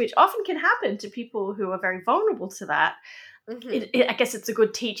connect, which often can happen to people who are very vulnerable to that. I guess it's a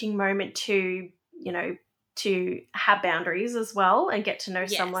good teaching moment to have boundaries as well and get to know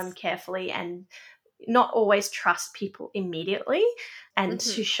someone carefully and not always trust people immediately, and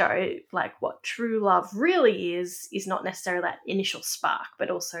to show like what true love really is not necessarily that initial spark,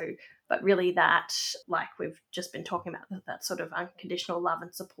 but really that, like we've just been talking about, that sort of unconditional love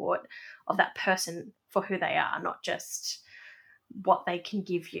and support of that person for who they are, not just what they can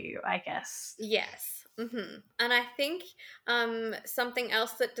give you, I guess. Yes. And I think something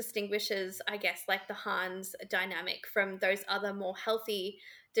else that distinguishes, I guess, like the Hans dynamic from those other more healthy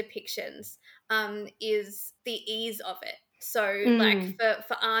depictions is the ease of it. So like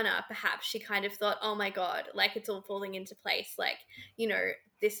for Anna, perhaps she kind of thought, oh my God, like it's all falling into place. Like,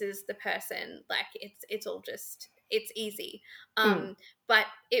 this is the person, like it's all just, it's easy. But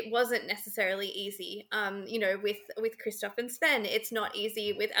it wasn't necessarily easy. With Christoph and Sven, it's not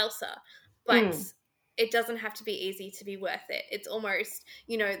easy with Elsa, but it doesn't have to be easy to be worth it. It's almost,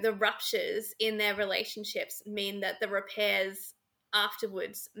 the ruptures in their relationships mean that the repairs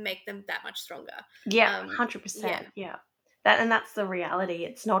afterwards make them that much stronger. 100%. Yeah. That's the reality.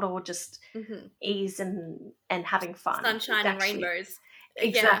 It's not all just ease and having fun. Sunshine and rainbows.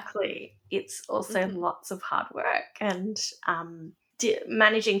 Exactly. It's also lots of hard work and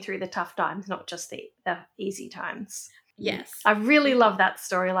managing through the tough times, not just the easy times. Yes. I really love that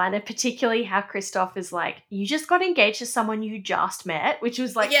storyline, and particularly how Christoph is like, you just got engaged to someone you just met, which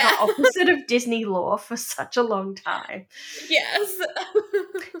was like the opposite of Disney lore for such a long time. Yes.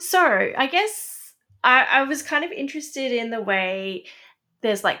 So I guess I was kind of interested in the way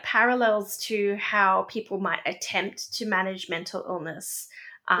there's like parallels to how people might attempt to manage mental illness,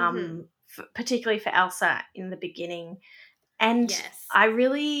 particularly for Elsa in the beginning. And I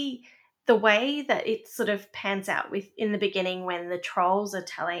really, the way that it sort of pans out with in the beginning when the trolls are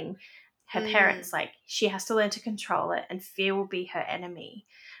telling her parents, like, she has to learn to control it and fear will be her enemy.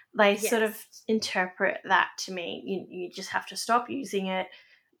 They sort of interpret that to mean you just have to stop using it.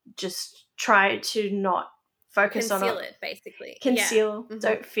 Just try to not focus on it. Conceal it, basically. Conceal,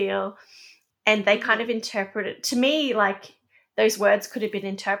 don't feel. And they kind of interpret it. To me, like, those words could have been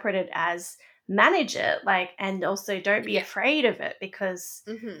interpreted as manage it, like, and also don't be afraid of it, because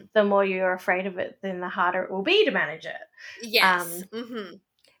the more you're afraid of it, then the harder it will be to manage it. Yes.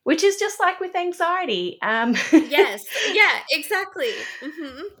 Which is just like with anxiety. Yes. Yeah, exactly.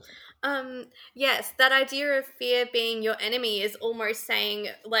 Yes, that idea of fear being your enemy is almost saying,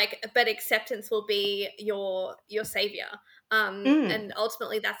 like, but acceptance will be your savior. And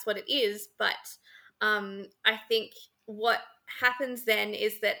ultimately that's what it is. But I think what happens then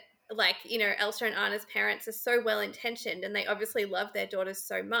is that, like, Elsa and Anna's parents are so well intentioned and they obviously love their daughters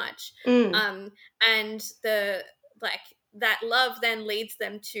so much. And that love then leads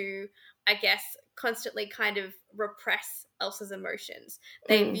them to, I guess, constantly kind of repress Elsa's emotions.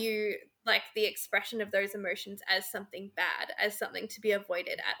 They view, like, the expression of those emotions as something bad, as something to be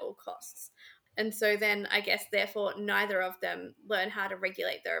avoided at all costs. And so then I guess therefore neither of them learn how to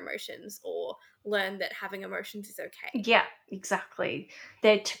regulate their emotions or learn that having emotions is okay. Yeah, exactly.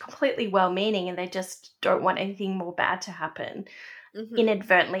 They're completely well-meaning and they just don't want anything more bad to happen.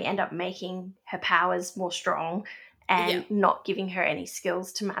 Inadvertently end up making her powers more strong and not giving her any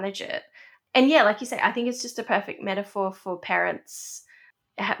skills to manage it. And yeah, like you say, I think it's just a perfect metaphor for parents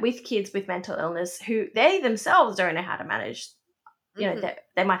with kids with mental illness who they themselves don't know how to manage. You know,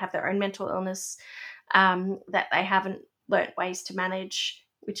 they might have their own mental illness that they haven't learnt ways to manage,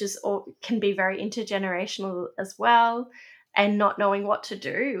 which is all can be very intergenerational as well, and not knowing what to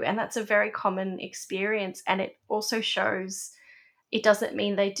do. And that's a very common experience. And it also shows it doesn't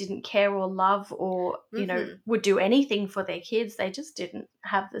mean they didn't care or love or, you know, would do anything for their kids. They just didn't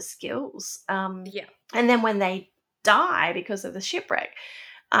have the skills. Yeah. And then when they die because of the shipwreck,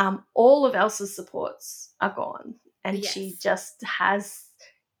 all of Elsa's supports are gone. And she just has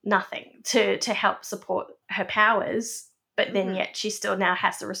nothing to help support her powers. But then yet she still now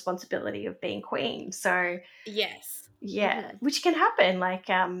has the responsibility of being queen. So, yes. Yeah, which can happen. Like,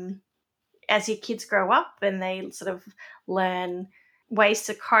 as your kids grow up and they sort of learn ways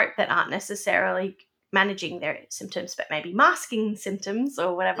to cope that aren't necessarily managing their symptoms, but maybe masking symptoms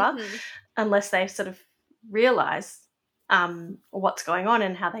or whatever, unless they sort of realize what's going on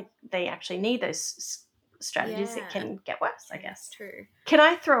and how they actually need those strategies, it can get worse, I guess. True. Can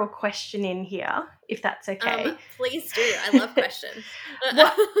I throw a question in here, if that's okay? Please do. I love questions.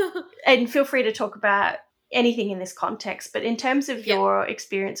 And feel free to talk about anything in this context, but in terms of your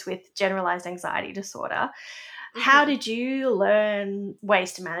experience with generalized anxiety disorder, how did you learn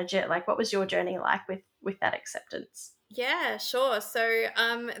ways to manage it? Like, what was your journey like with that acceptance? Yeah, sure. So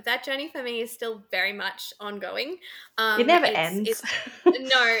that journey for me is still very much ongoing. It never ends. No,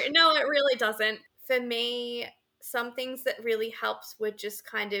 it really doesn't. For me, some things that really helped were just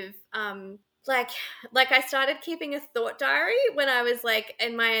kind of like I started keeping a thought diary when I was like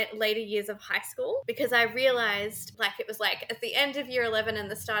in my later years of high school, because I realized like it was like at the end of year 11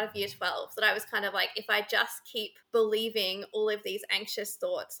 and the start of year 12 that I was kind of like, if I just keep believing all of these anxious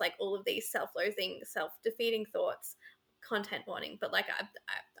thoughts, like all of these self-loathing, self-defeating thoughts, content warning, but like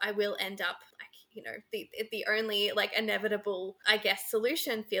I will end up like, you know, the only like inevitable, I guess,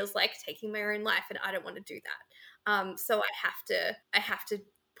 solution feels like taking my own life, and I don't want to do that. So I have to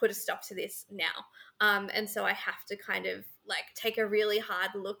put a stop to this now. And so I have to kind of like take a really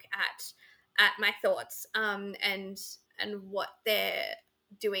hard look at my thoughts and what they're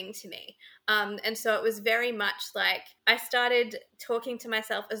doing to me. And so it was very much like I started talking to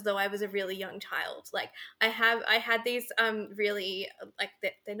myself as though I was a really young child. Like I had these really, like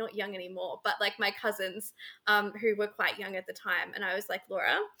they're not young anymore, but like my cousins who were quite young at the time. And I was like,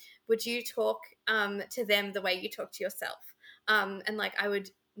 Laura, would you talk to them the way you talk to yourself? And like I would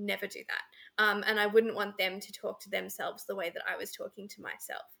never do that. And I wouldn't want them to talk to themselves the way that I was talking to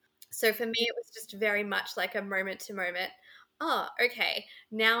myself. So for me, it was just very much like a moment to moment, oh, okay,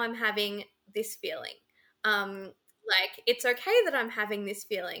 now I'm having this feeling. Like, it's okay that I'm having this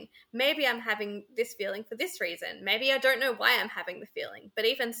feeling. Maybe I'm having this feeling for this reason. Maybe I don't know why I'm having the feeling, but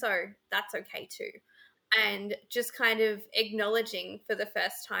even so, that's okay too. And just kind of acknowledging for the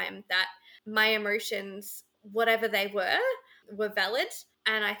first time that my emotions, whatever they were valid.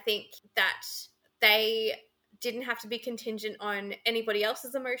 And I think that they didn't have to be contingent on anybody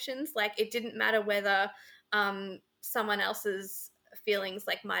else's emotions. Like, it didn't matter whether someone else's feelings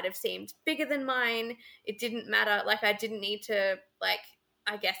like might have seemed bigger than mine. It didn't matter. Like, I didn't need to, like,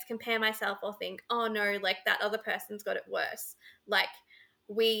 I guess, compare myself or think, oh no, like that other person's got it worse. Like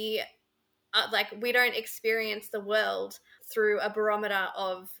we don't experience the world through a barometer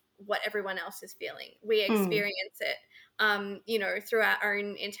of what everyone else is feeling. We experience it you know, through our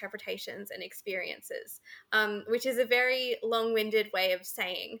own interpretations and experiences, which is a very long-winded way of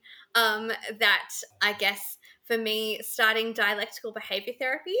saying that I guess for me, starting dialectical behavior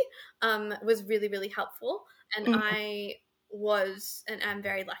therapy was really, really helpful. And I was, and I'm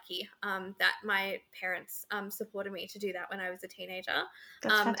very lucky that my parents supported me to do that when I was a teenager.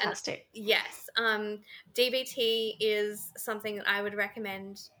 That's fantastic. And yes. DBT is something that I would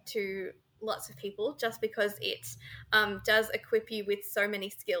recommend to lots of people just because it does equip you with so many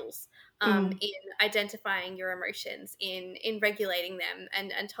skills in identifying your emotions, in regulating them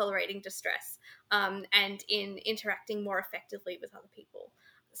and tolerating distress, and in interacting more effectively with other people.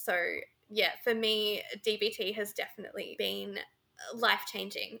 So yeah, for me, DBT has definitely been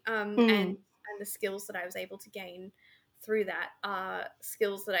life-changing, and the skills that I was able to gain through that are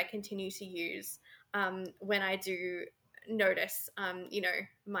skills that I continue to use when I do notice, you know,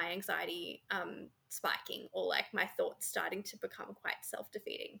 my anxiety spiking or like my thoughts starting to become quite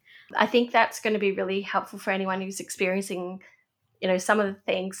self-defeating. I think that's going to be really helpful for anyone who's experiencing, you know, some of the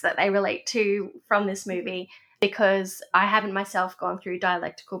things that they relate to from this movie. because I haven't myself gone through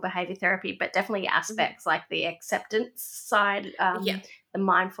dialectical behavior therapy, but definitely aspects like the acceptance side, Yeah. the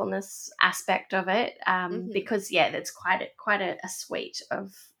mindfulness aspect of it, Mm-hmm. because that's quite a suite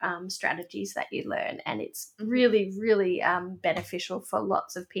of strategies that you learn, and it's Mm-hmm. really, really beneficial for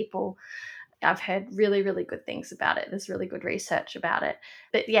lots of people. I've heard really, really good things about it. There's really good research about it.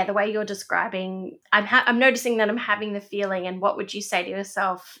 But yeah, the way you're describing, I'm noticing that I'm having the feeling. And what would you say to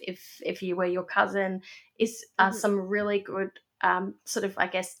yourself if you were your cousin? Is Mm-hmm. some really good sort of, I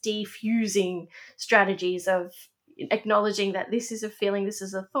guess, defusing strategies of acknowledging that this is a feeling, this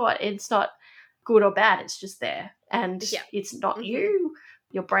is a thought. It's not good or bad. It's just there, and Yeah. it's not Mm-hmm. you.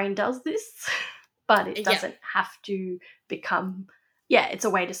 Your brain does this, but it Yeah. doesn't have to become, it's a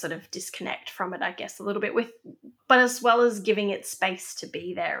way to sort of disconnect from it, I guess, a little bit but as well as giving it space to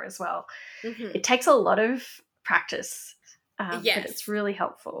be there as well. Mm-hmm. It takes a lot of practice, but it's Yes. really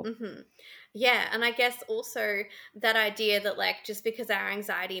helpful. Mm-hmm. Yeah, and I guess also that idea that like just because our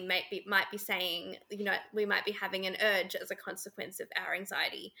anxiety might be saying, we might be having an urge as a consequence of our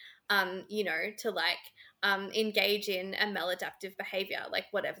anxiety, to like engage in a maladaptive behavior, like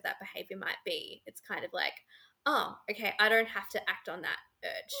whatever that behavior might be. It's kind of like, oh, okay, I don't have to act on that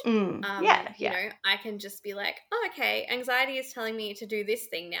urge. Yeah. I can just be like, oh, okay, anxiety is telling me to do this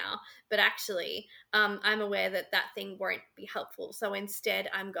thing now, but actually I'm aware that that thing won't be helpful. So instead,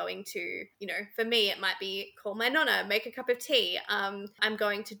 I'm going to, for me, it might be call my nonna, make a cup of tea. I'm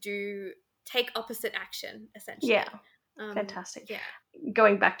going to take opposite action, Yeah. essentially. Fantastic. Yeah.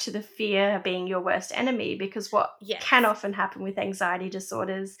 Going back to the fear being your worst enemy, because what can Yes. often happen with anxiety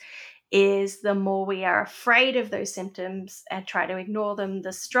disorders is the more we are afraid of those symptoms and try to ignore them,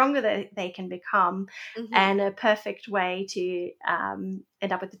 the stronger they can become. Mm-hmm. And a perfect way to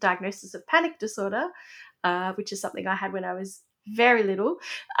end up with the diagnosis of panic disorder, which is something I had when I was very little,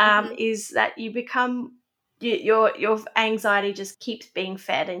 Mm-hmm. is that you become your anxiety just keeps being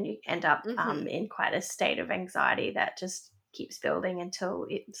fed, and you end up Mm-hmm. in quite a state of anxiety that just keeps building until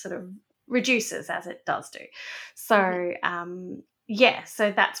it sort of reduces, as it does do. Mm-hmm. So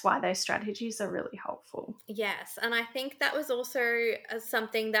so that's why those strategies are really helpful. Yes, and I think that was also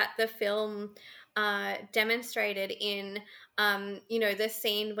something that the film demonstrated in, the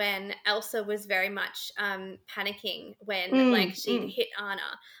scene when Elsa was very much panicking when, like, Mm, she'd mm. hit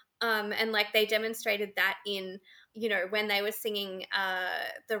Anna. And, like, they demonstrated that in, when they were singing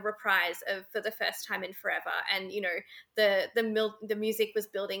the reprise of For the First Time in Forever. And, the music was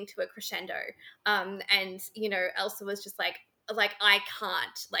building to a crescendo. And, Elsa was just like, I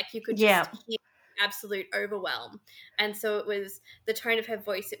can't. Like, you could Yeah, just hear absolute overwhelm. And so it was the tone of her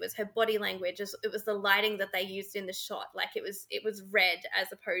voice, it was her body language, it was the lighting that they used in the shot. Like it was red as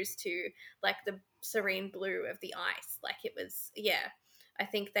opposed to like the serene blue of the ice. Like it was, yeah, I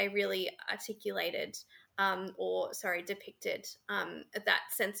think they really articulated depicted that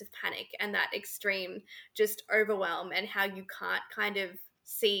sense of panic and that extreme just overwhelm, and how you can't kind of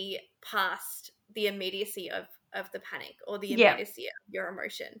see past the immediacy of the panic or the yeah. immediacy of your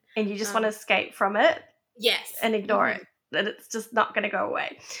emotion. And you just want to escape from it Yes. and ignore it, Mm-hmm. that it's just not going to go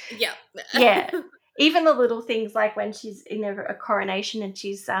away. Yeah. Yeah. Even the little things like when she's in a coronation and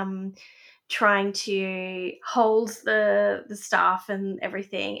she's trying to hold the staff and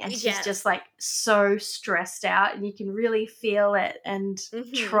everything, and she's just Yes. like so stressed out, and you can really feel it, and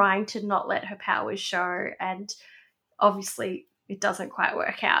Mm-hmm. trying to not let her powers show, and obviously it doesn't quite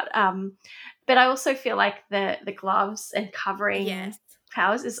work out. But I also feel like the gloves and covering Yes.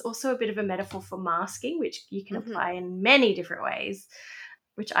 powers is also a bit of a metaphor for masking, which you can Mm-hmm. apply in many different ways,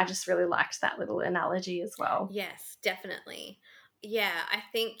 which I just really liked that little analogy as well. Yes, definitely. Yeah, I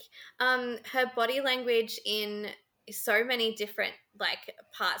think her body language in so many different like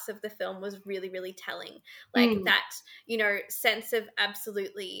parts of the film was really, really telling. Like Mm, that, sense of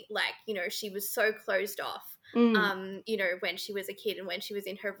absolutely like, she was so closed off. mm, When she was a kid and when she was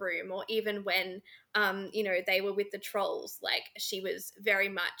in her room, or even when they were with the trolls, like she was very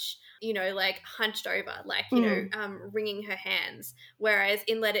much, like hunched over, like, mm. wringing her hands. Whereas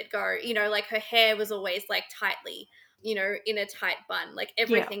in Let It Go, like her hair was always like tightly, in a tight bun, like Yeah,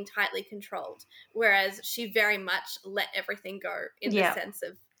 everything tightly controlled. Whereas she very much let everything go in the yeah. sense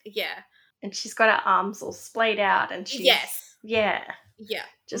of, yeah. And she's got her arms all splayed out, and she's, Yes. yeah, Yeah.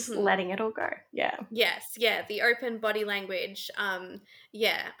 just Mm-hmm. letting it all go. Yeah. Yes, yeah, the open body language.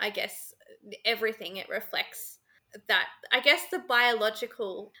 Yeah, I guess everything it reflects that. I guess the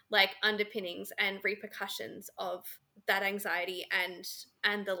biological like underpinnings and repercussions of that anxiety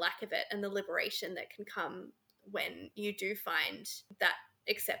and the lack of it, and the liberation that can come when you do find that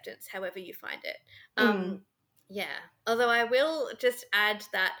acceptance, however you find it. Mm. Yeah. Although I will just add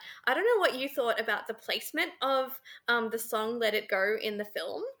that I don't know what you thought about the placement of the song Let It Go in the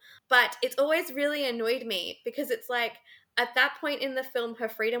film, but it's always really annoyed me because it's like at that point in the film, her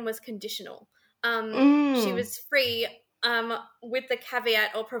freedom was conditional. She Mm. was free with the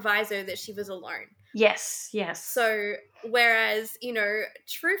caveat or proviso that she was alone. Yes, yes. So, whereas,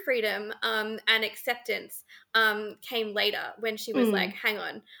 true freedom and acceptance came later when she was like, hang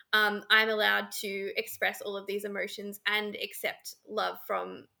on, I'm allowed to express all of these emotions and accept love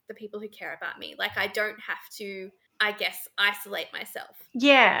from the people who care about me. Like, I don't have to, I guess, isolate myself.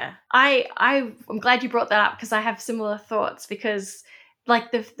 Yeah, I'm glad you brought that up because I have similar thoughts because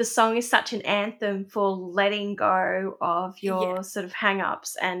like the song is such an anthem for letting go of Yeah. your sort of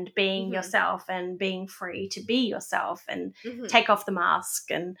hang-ups and being Mm-hmm. yourself and being free to be yourself and Mm-hmm. take off the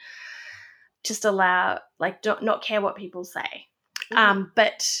mask and just allow like don't not care what people say. Mm-hmm.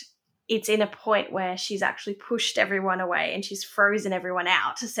 But it's in a point where she's actually pushed everyone away and she's frozen everyone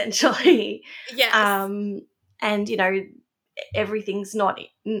out essentially. Yes. And everything's not,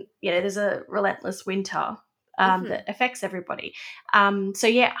 there's a relentless winter Mm-hmm. that affects everybody. So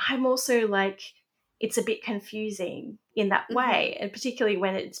yeah, I'm also like, it's a bit confusing in that Mm-hmm. way, and particularly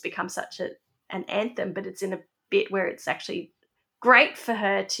when it's become such an anthem, but it's in a bit where it's actually great for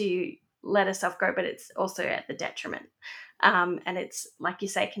her to let herself go, but it's also at the detriment. And it's, like you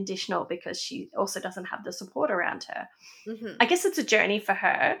say, conditional because she also doesn't have the support around her. Mm-hmm. I guess it's a journey for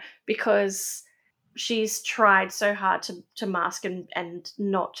her because she's tried so hard to mask and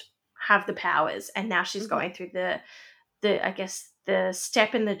not have the powers, and now she's Mm-hmm. going through the I guess the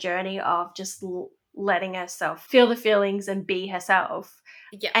step in the journey of just letting herself feel the feelings and be herself.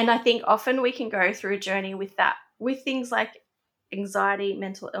 Yeah. And I think often we can go through a journey with that, with things like anxiety,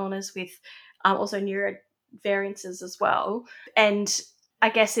 mental illness, with also neuro variances as well. And I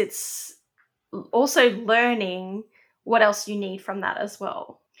guess it's also learning what else you need from that as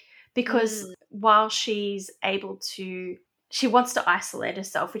well. Because Mm. while she wants to isolate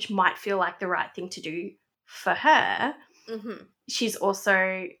herself, which might feel like the right thing to do for her, Mm-hmm. she's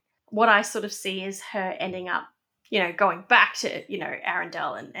also, what I sort of see is her ending up, going back to,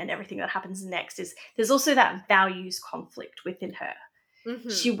 Arundel and everything that happens next is there's also that values conflict within her. Mm-hmm.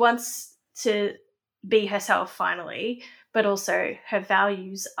 She wants to be herself finally, but also her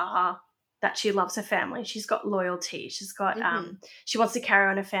values are that she loves her family. She's got loyalty. She's got, Mm-hmm. she wants to carry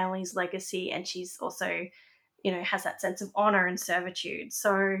on her family's legacy, and she's also, has that sense of honor and servitude.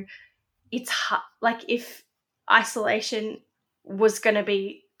 So it's hard, like if isolation was going to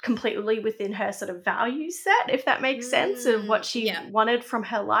be completely within her sort of value set, if that makes sense, of what she Yeah. wanted from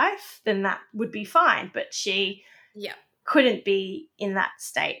her life, then that would be fine. But she Yeah. couldn't be in that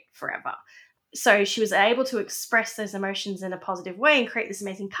state forever. So she was able to express those emotions in a positive way and create this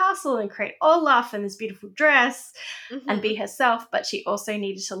amazing castle and create Olaf and this beautiful dress and be herself. But she also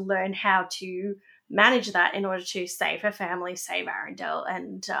needed to learn how to manage that in order to save her family, save Arundel,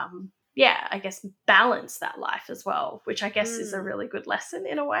 and I guess balance that life as well, which I guess is a really good lesson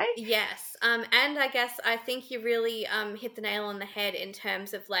in a way. Yes. And I guess I think you really hit the nail on the head in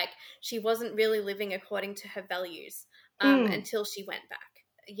terms of like she wasn't really living according to her values until she went back.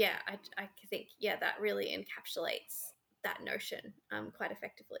 Yeah, I think, that really encapsulates that notion quite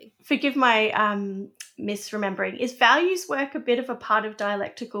effectively. Forgive my misremembering. Is values work a bit of a part of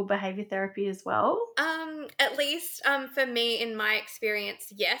dialectical behavior therapy as well? At least for me, in my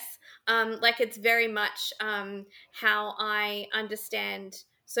experience, yes. Like it's very much how I understand.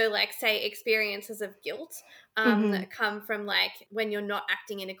 So, like, say experiences of guilt come from like when you're not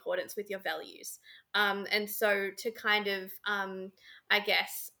acting in accordance with your values, and so to kind of, I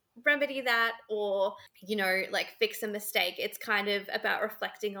guess, remedy that or like fix a mistake, it's kind of about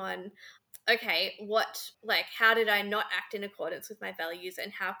reflecting on, okay, how did I not act in accordance with my values,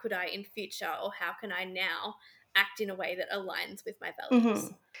 and how could I in future, or how can I now act in a way that aligns with my values?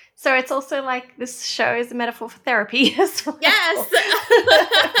 So it's also like this show is a metaphor for therapy as well. Yes.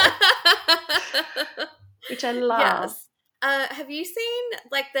 Which I love. Yes. Have you seen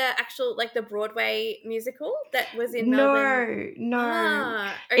like the actual, like the Broadway musical that was in Melbourne?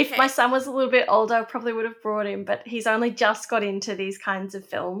 No. Okay. If my son was a little bit older, I probably would have brought him, but he's only just got into these kinds of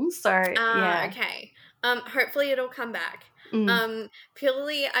films. So yeah. Okay. Hopefully it'll come back.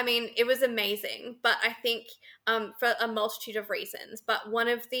 Purely, I mean, it was amazing, but I think for a multitude of reasons. But one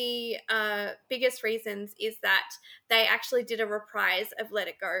of the biggest reasons is that they actually did a reprise of Let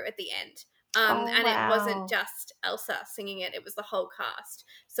It Go at the end. And wow. It wasn't just Elsa singing it, it was the whole cast.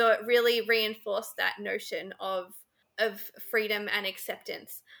 So it really reinforced that notion of freedom and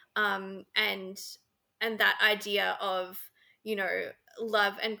acceptance, and that idea of,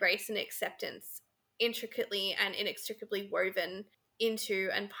 love and grace and acceptance intricately and inextricably woven into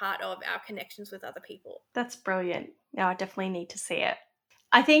and part of our connections with other people. That's brilliant. No, I definitely need to see it.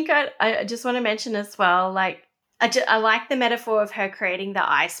 I think I just want to mention as well, like, I like the metaphor of her creating the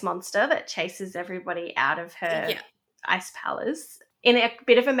ice monster that chases everybody out of her ice palace. In a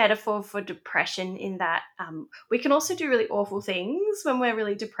bit of a metaphor for depression, in that we can also do really awful things when we're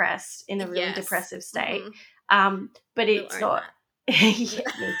really depressed, in a really depressive state. But it's not. Yeah,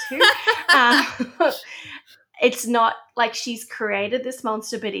 me too. It's not like she's created this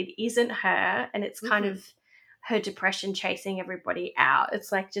monster, but it isn't her, and it's kind of her depression chasing everybody out.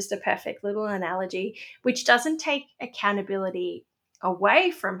 It's like just a perfect little analogy, which doesn't take accountability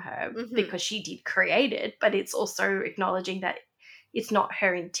away from her because she did create it, but it's also acknowledging that it's not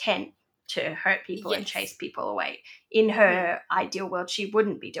her intent to hurt people and chase people away. In her ideal world, she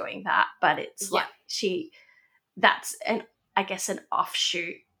wouldn't be doing that, but it's like that's an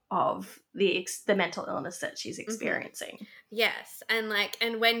offshoot of the mental illness that she's experiencing. Yes, and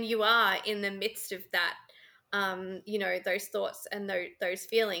when you are in the midst of that, those thoughts and those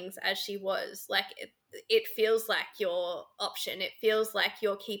feelings, as she was, like, it feels like your option. It feels like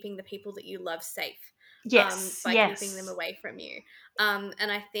you're keeping the people that you love safe. By keeping them away from you.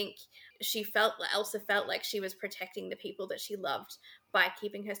 And I think Elsa felt like she was protecting the people that she loved by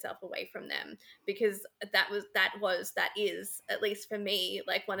keeping herself away from them, because that is, at least for me,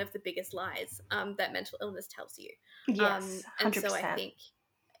 like one of the biggest lies that mental illness tells you. Yes, 100%. And so I think,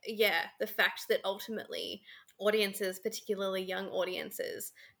 the fact that ultimately audiences, particularly young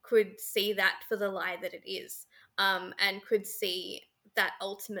audiences, could see that for the lie that it is, and could see that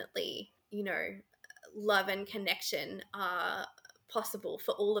ultimately, love and connection are possible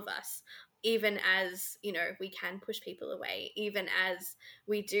for all of us, even as, we can push people away, even as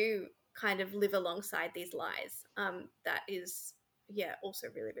we do kind of live alongside these lies. That is, also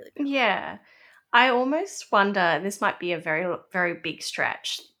really, really powerful. Yeah. I almost wonder, and this might be a very, very big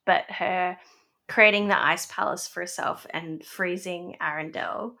stretch, but her creating the ice palace for herself and freezing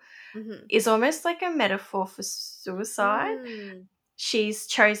Arendelle is almost like a metaphor for suicide. She's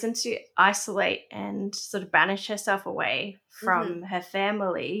chosen to isolate and sort of banish herself away from her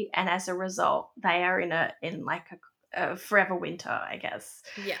family, and as a result, they are in a forever winter, I guess.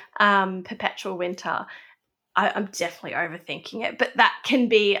 Perpetual winter. I'm definitely overthinking it, but that can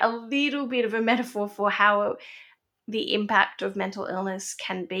be a little bit of a metaphor for how the impact of mental illness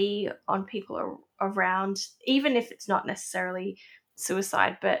can be on people around, even if it's not necessarily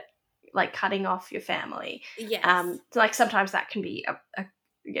suicide, but like cutting off your family. Like sometimes that can be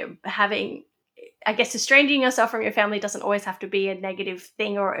having, I guess, estranging yourself from your family doesn't always have to be a negative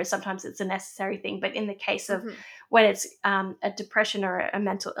thing, or sometimes it's a necessary thing. But in the case of when it's a depression or a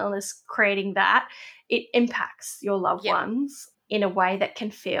mental illness creating that, it impacts your loved ones in a way that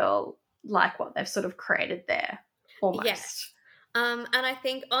can feel like what they've sort of created there, almost. Yes. And I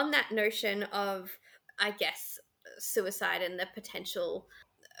think on that notion of, I guess, suicide and the potential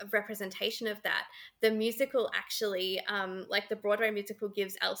representation of that, the musical actually, like the Broadway musical,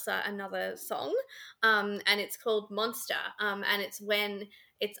 gives Elsa another song, and it's called Monster, and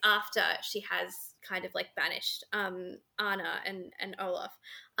it's after she has kind of like banished Anna and Olaf,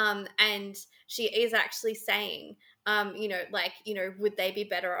 and she is actually saying, would they be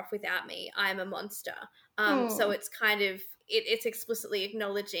better off without me? I'm a monster. So it's kind of, it's explicitly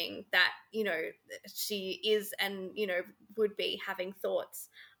acknowledging that, she is and, would be having thoughts,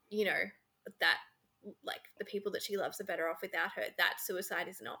 that like the people that she loves are better off without her, that suicide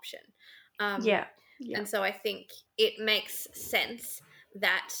is an option. And so I think it makes sense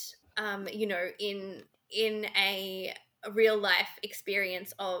that, in a real life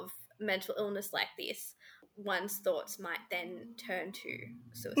experience of mental illness like this, one's thoughts might then turn to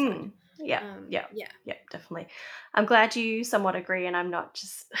suicide. Definitely. I'm glad you somewhat agree, and I'm not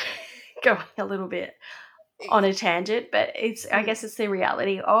just going a little bit on a tangent, but it's I guess it's the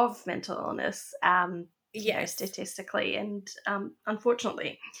reality of mental illness, statistically and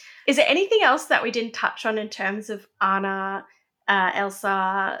unfortunately. Is there anything else that we didn't touch on in terms of Anna,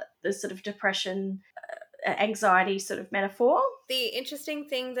 Elsa, the sort of depression, anxiety sort of metaphor? The interesting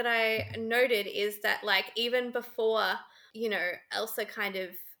thing that I noted is that, like, even before, Elsa kind of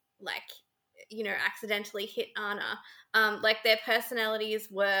like, accidentally hit Anna, like their personalities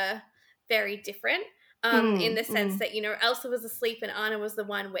were very different, in the sense that, Elsa was asleep and Anna was the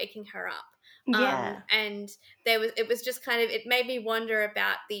one waking her up. And it was just kind of, it made me wonder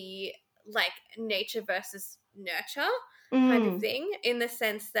about the like nature versus nurture kind of thing, in the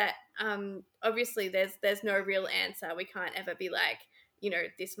sense that obviously there's no real answer. We can't ever be like,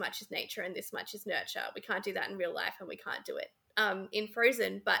 this much is nature and this much is nurture. We can't do that in real life, and we can't do it in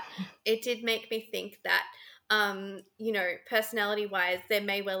Frozen, but it did make me think that, you know, personality-wise, there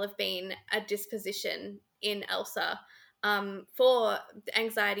may well have been a disposition in Elsa for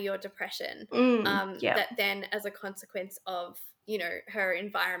anxiety or depression, Yeah. that then, as a consequence of, you know, her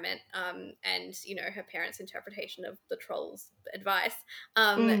environment, and, you know, her parents' interpretation of the troll's advice,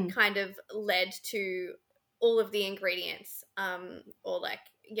 kind of led to all of the ingredients, or like,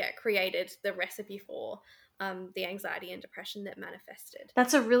 created the recipe for the anxiety and depression that manifested.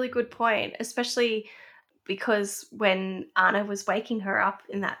 That's a really good point, especially because when Anna was waking her up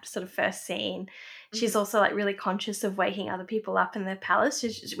in that sort of first scene, she's also like really conscious of waking other people up in the palace.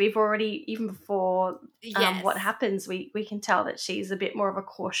 We've already, even before what happens, we can tell that she's a bit more of a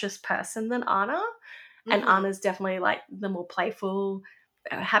cautious person than Anna. And Anna's definitely like the more playful,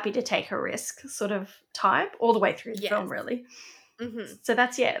 happy to take a risk sort of type all the way through the film, really. So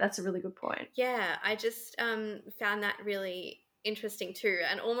that's a really good point. Yeah, I just found that really interesting too,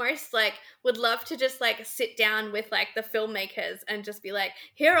 and almost like would love to just like sit down with like the filmmakers and just be like,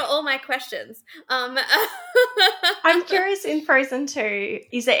 here are all my questions. I'm curious, in Frozen 2,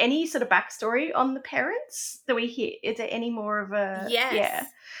 is there any sort of backstory on the parents that we hear? Is there any more of a... Yes,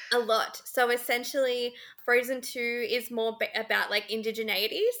 a lot. So essentially Frozen 2 is more about like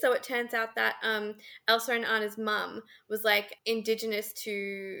indigeneity. So it turns out that Elsa and Anna's mum was like indigenous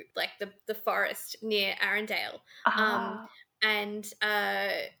to like the forest near Arendelle. And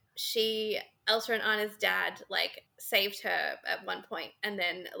Elsa and Anna's dad like saved her at one point, and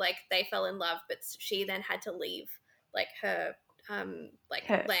then like they fell in love, but she then had to leave like her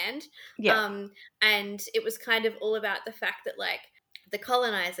land. And it was kind of all about the fact that like the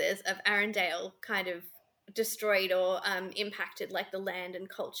colonizers of Arendelle kind of destroyed or impacted like the land and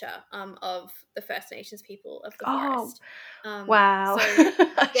culture of the First Nations people of the forest. Wow. So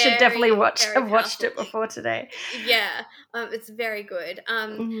I should definitely watch. I've watched it before today. Yeah, it's very good.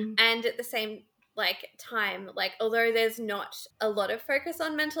 And at the same like time, like although there's not a lot of focus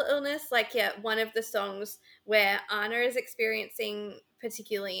on mental illness, like one of the songs where Anna is experiencing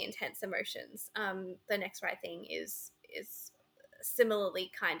particularly intense emotions, The Next Right Thing is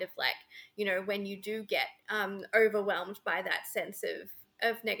similarly kind of like, you know, when you do get overwhelmed by that sense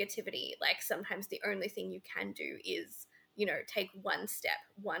of negativity, like sometimes the only thing you can do is, you know, take one step,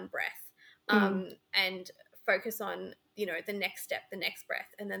 one breath, and focus on, you know, the next step, the next breath,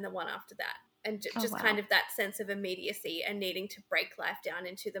 and then the one after that. And just kind of that sense of immediacy and needing to break life down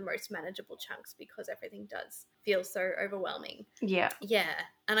into the most manageable chunks because everything does feel so overwhelming. Yeah.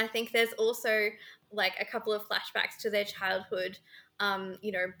 And I think there's also like a couple of flashbacks to their childhood,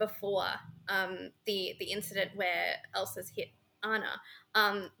 you know, before the incident where Elsa's hit Anna,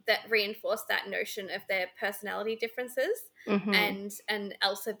 that reinforced that notion of their personality differences, and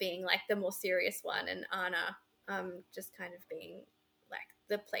Elsa being like the more serious one, and Anna just kind of being like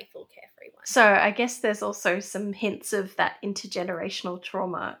the playful, carefree one. So I guess there's also some hints of that intergenerational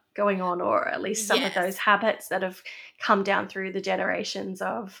trauma going on, or at least some of those habits that have come down through the generations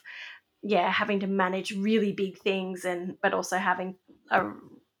of, having to manage really big things, but also having a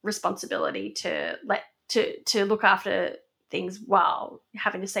responsibility to look after things while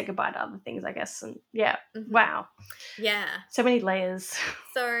having to say goodbye to other things, I guess. And wow. Yeah. So many layers.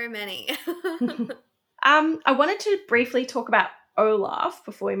 So many. I wanted to briefly talk about Olaf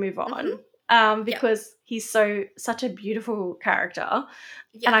before we move on, because he's such a beautiful character,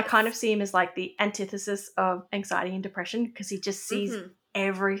 and I kind of see him as like the antithesis of anxiety and depression, because he just sees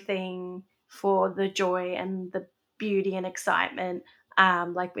everything for the joy and the beauty and excitement,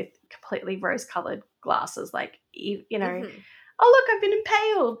 like with completely rose-colored glasses, like, you know, oh look, I've been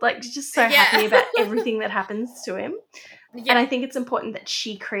impaled, like just so happy about everything that happens to him. And I think it's important that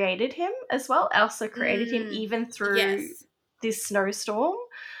she created him as well. Elsa created him even through this snowstorm,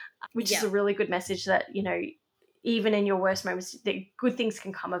 which is a really good message that, you know, even in your worst moments, the good things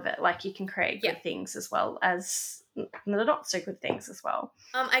can come of it. Like you can create good things as well as the not so good things as well.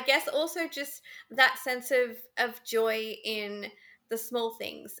 I guess also just that sense of joy in the small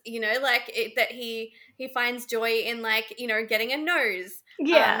things, you know, like that he finds joy in, like, you know, getting a nose.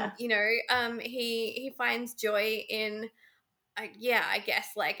 You know, he finds joy in, I guess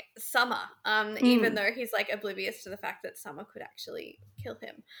like summer, even though he's like oblivious to the fact that summer could actually kill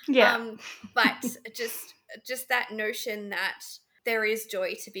him. But just that notion that there is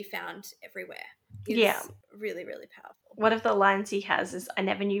joy to be found everywhere is really, really powerful. One of the lines he has is, "I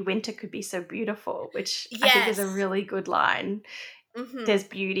never knew winter could be so beautiful," which I think is a really good line. There's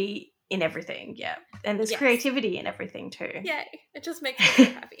beauty in everything, and there's creativity in everything too. It just makes me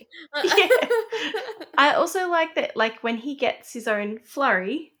so happy. I also like that, like when he gets his own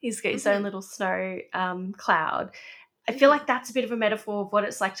flurry, he's got his own little snow cloud. I feel like that's a bit of a metaphor of what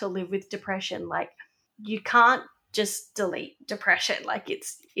it's like to live with depression. Like, you can't just delete depression. Like,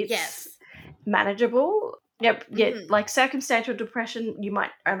 it's Yes. manageable. Yep. Yeah. Mm-hmm. Like, circumstantial depression, you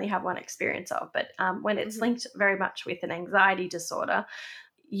might only have one experience of, but when it's linked very much with an anxiety disorder,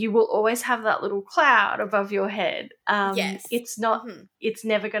 you will always have that little cloud above your head. Yes. It's not, it's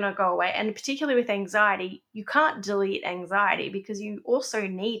never going to go away. And particularly with anxiety, you can't delete anxiety because you also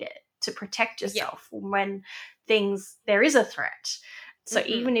need it to protect yourself when there is a threat. So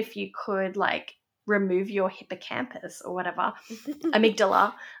even if you could like remove your hippocampus or whatever,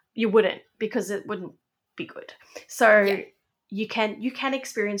 amygdala, you wouldn't, because it wouldn't be good. So you can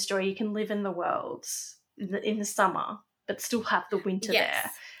experience joy. You can live in the world in the summer, but still have the winter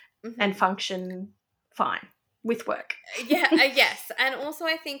there and function fine with work. Yes. And also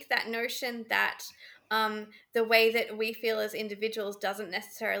I think that notion that the way that we feel as individuals doesn't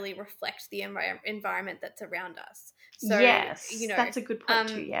necessarily reflect the environment that's around us. So, yes, that's a good point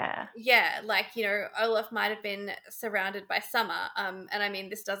too, like, Olaf might have been surrounded by summer, and I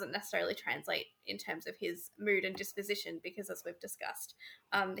mean, this doesn't necessarily translate in terms of his mood and disposition, because as we've discussed,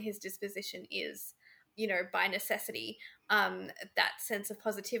 his disposition is, by necessity, that sense of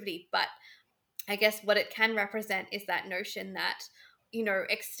positivity. But I guess what it can represent is that notion that,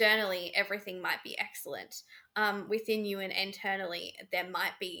 externally everything might be excellent. Within you and internally, there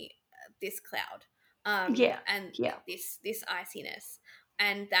might be this cloud. This iciness,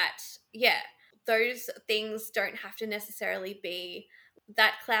 and that those things don't have to necessarily be,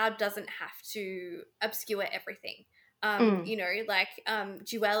 that cloud doesn't have to obscure everything.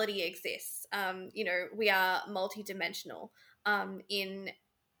 Duality exists. We are multidimensional in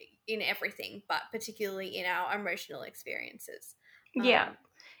everything, but particularly in our emotional experiences.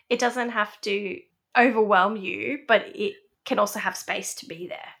 It doesn't have to overwhelm you, but it can also have space to be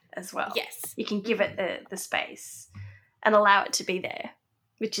there as well. Yes. You can give it the space and allow it to be there,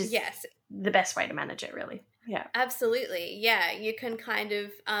 which is the best way to manage it, really. Yeah. Absolutely. Yeah. You can kind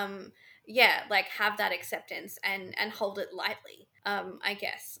of, have that acceptance and hold it lightly. I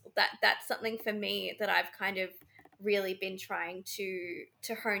guess that's something for me that I've kind of really been trying to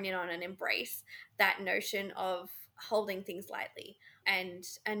hone in on and embrace, that notion of holding things lightly and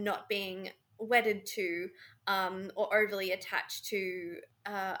not being wedded to or overly attached to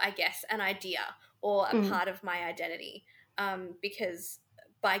I guess an idea or a part of my identity, because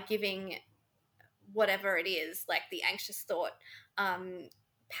by giving whatever it is, like the anxious thought,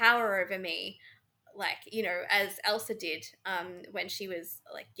 power over me, like, as Elsa did when she was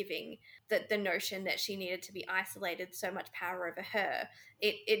like giving the notion that she needed to be isolated so much power over her,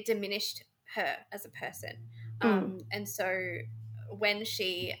 it diminished her as a person. And so when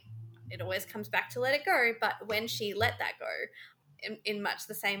it always comes back to let it go, but when she let that go, in much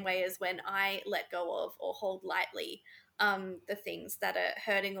the same way as when I let go of or hold lightly the things that are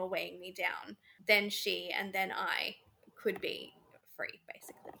hurting or weighing me down, then she and then I could be free,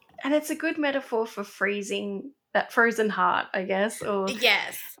 basically. And it's a good metaphor for freezing that frozen heart, I guess, or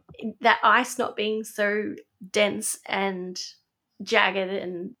that ice not being so dense and jagged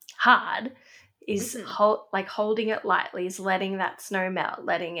and hard is holding it lightly, is letting that snow melt,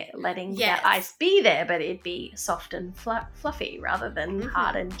 letting that ice be there, but it be soft and fluffy rather than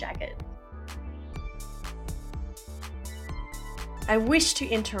hard and jagged. I wish to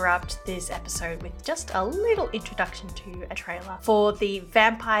interrupt this episode with just a little introduction to a trailer for the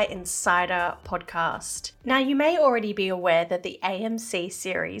Vampire Insider podcast. Now, you may already be aware that the AMC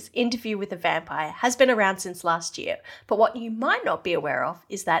series Interview with a Vampire has been around since last year, but what you might not be aware of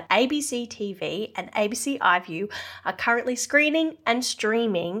is that ABC TV and ABC iView are currently screening and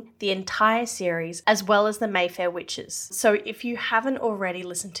streaming the entire series, as well as the Mayfair Witches. So if you haven't already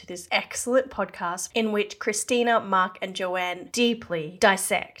listened to this excellent podcast in which Christina, Mark and Joanne deeply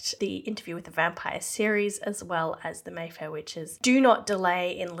dissect the Interview with the Vampire series as well as the Mayfair Witches, do not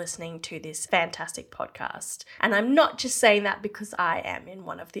delay in listening to this fantastic podcast. And I'm not just saying that because I am in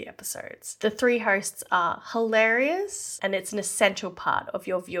one of the episodes. The three hosts are hilarious, and it's an essential part of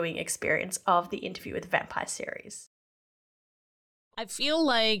your viewing experience of the Interview with the Vampire series. I feel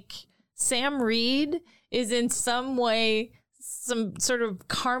like Sam Reed is in some way some sort of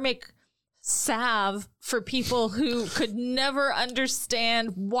karmic salve for people who could never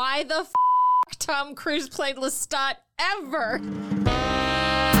understand why the Tom Cruise played Lestat ever.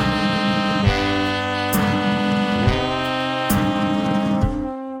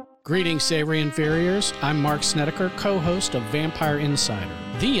 Greetings, Savory Inferiors. I'm Mark Snedeker, co-host of Vampire Insider,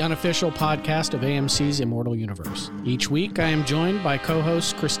 the unofficial podcast of AMC's Immortal Universe. Each week, I am joined by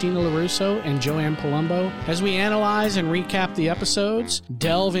co-hosts Christina LaRusso and Joanne Palumbo as we analyze and recap the episodes,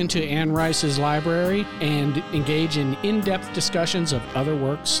 delve into Anne Rice's library, and engage in in-depth discussions of other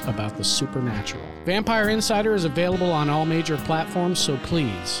works about the supernatural. Vampire Insider is available on all major platforms, so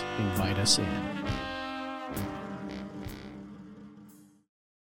please invite us in.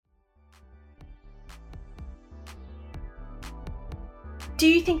 Do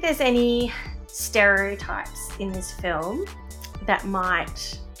you think there's any stereotypes in this film that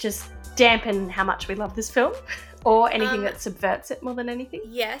might just dampen how much we love this film, or anything that subverts it more than anything?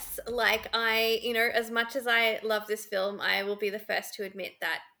 Yes, like as much as I love this film, I will be the first to admit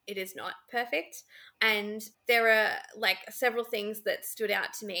that it is not perfect. And there are like several things that stood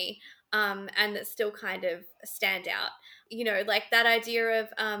out to me and that still kind of stand out. Like that idea of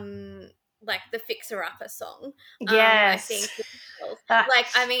like the Fixer Upper song. Yes.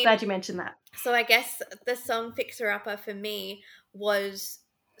 I think glad you mentioned that. So I guess the song Fixer Upper for me was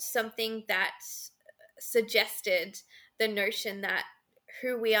something that suggested the notion that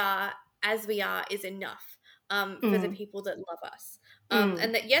who we are as we are is enough for the people that love us.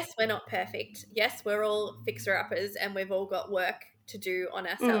 And that, yes, we're not perfect. Yes, we're all fixer-uppers and we've all got work to do on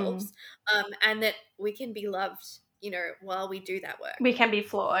ourselves. And that we can be loved, while we do that work. We can be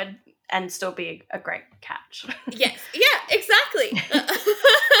flawed and still be a great catch. Yes. Yeah, exactly.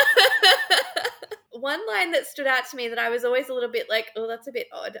 One line that stood out to me that I was always a little bit like, oh, that's a bit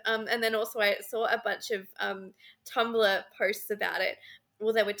odd. And then also I saw a bunch of Tumblr posts about it.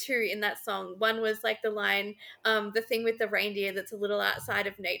 Well, there were two in that song. One was like the line, the thing with the reindeer that's a little outside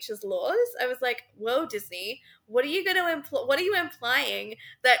of nature's laws. I was like, whoa, Disney, what are you going to what are you implying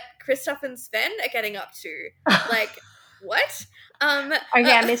that Kristoff and Sven are getting up to? Like, what?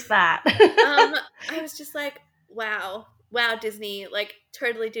 I missed that. I was just like, wow, Disney, like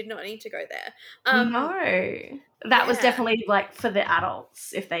totally did not need to go there. No, that was definitely like for the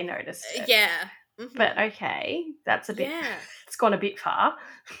adults if they noticed it. Yeah. Mm-hmm. But okay, that's a bit, it's gone a bit far.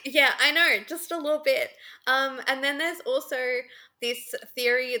 Yeah, I know, just a little bit. And then there's also this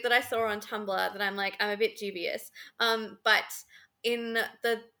theory that I saw on Tumblr that I'm a bit dubious. But in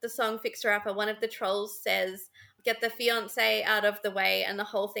the song Fixer Upper, one of the trolls says, get the fiance out of the way and the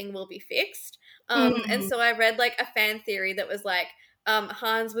whole thing will be fixed. And so I read like a fan theory that was like,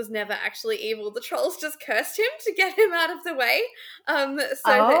 Hans was never actually evil. The trolls just cursed him to get him out of the way that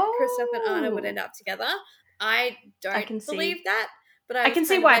Kristoff and Anna would end up together. I don't believe that. But I can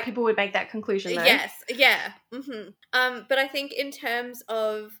see why people would make that conclusion, though. Yes, yeah. Mm-hmm. But I think in terms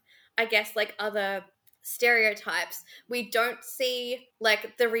of, I guess, like other stereotypes, we don't see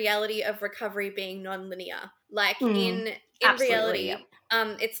like the reality of recovery being non-linear. Like in reality,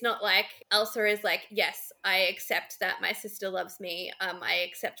 it's not like Elsa is like, yes, I accept that my sister loves me. I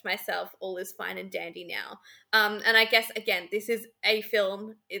accept myself. All is fine and dandy now. And I guess, again, this is a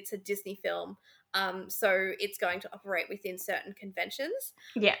film. It's a Disney film. So it's going to operate within certain conventions.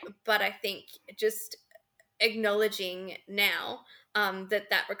 Yeah. But I think just acknowledging now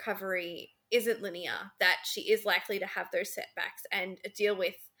that recovery isn't linear, that she is likely to have those setbacks and deal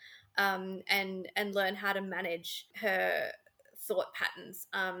with and learn how to manage her thought patterns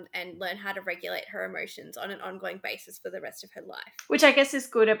and learn how to regulate her emotions on an ongoing basis for the rest of her life. Which I guess is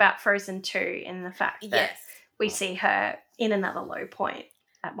good about Frozen 2 in the fact that we see her in another low point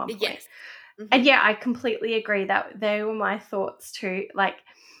at one point. Yes. Mm-hmm. And yeah, I completely agree that they were my thoughts too. Like,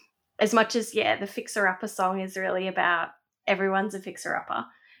 as much as, the Fixer Upper song is really about everyone's a fixer upper,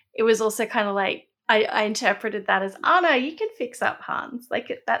 it was also kind of like, I interpreted that as, Anna, you can fix up Hans.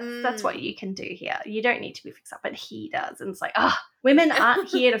 Like, that's what you can do here. You don't need to be fixed up, but he does. And it's like, women aren't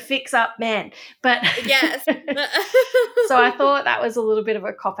here to fix up men. But yes. So I thought that was a little bit of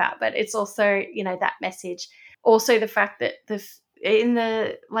a cop-out, but it's also, that message. Also the fact that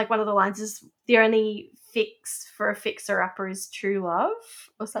one of the lines is the only fix for a fixer-upper is true love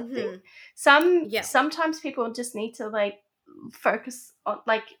or something. Mm-hmm. Sometimes people just need to, like, focus on,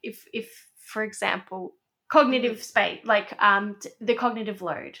 like, if for example, cognitive space, like the cognitive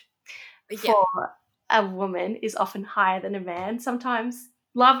load for a woman is often higher than a man. Sometimes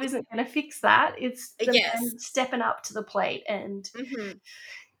love isn't going to fix that. It's the man stepping up to the plate and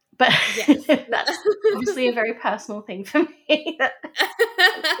but that's obviously a very personal thing for me.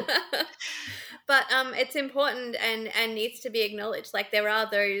 But it's important and needs to be acknowledged. Like, there are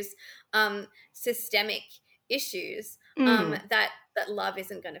those systemic issues that love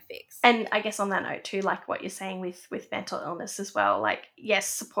isn't going to fix. And I guess on that note too, like what you're saying with mental illness as well, like, yes,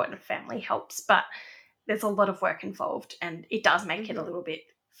 support of family helps, but there's a lot of work involved and it does make it a little bit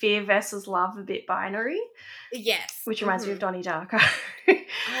fear versus love a bit binary. Yes. Which reminds me of Donnie Darko.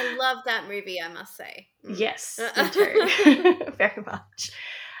 I love that movie, I must say. Yes, me too. Very much.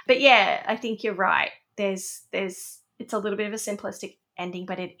 But yeah, I think you're right. It's a little bit of a simplistic ending,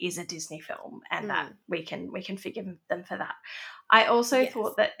 but it is a Disney film, and that we can forgive them for that. I also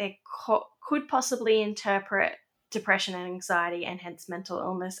thought that they could possibly interpret depression and anxiety and hence mental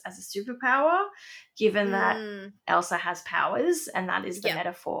illness as a superpower, given that Elsa has powers, and that is the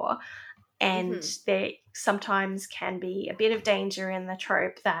metaphor. And there sometimes can be a bit of danger in the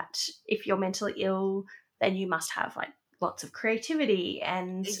trope that if you're mentally ill, then you must have like lots of creativity,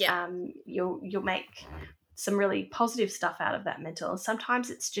 and you'll make some really positive stuff out of that mental illness. Sometimes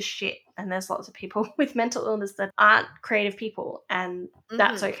it's just shit, and there's lots of people with mental illness that aren't creative people, and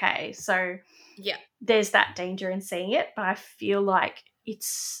that's okay. So there's that danger in seeing it, but I feel like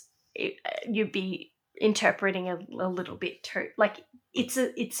you'd be interpreting a little bit too. Like it's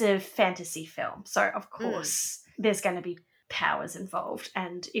a fantasy film, so of course there's going to be powers involved,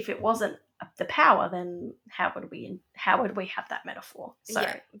 and if it wasn't the power, then how would we have that metaphor? So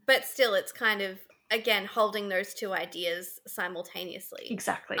but still, it's kind of, again, holding those two ideas simultaneously.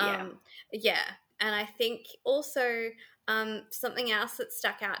 Exactly. And I think also something else that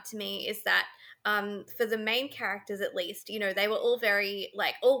stuck out to me is that for the main characters, at least, you know, they were all very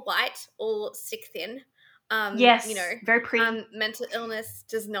like all white, all stick thin. Yes, you know, very pretty. Mental illness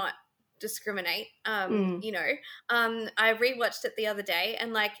does not discriminate. You know, I rewatched it the other day,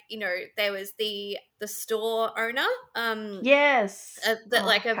 and like, you know, there was the store owner, yes,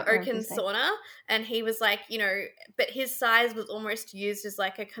 like of Oaken Sauna, and he was like, you know, but his size was almost used as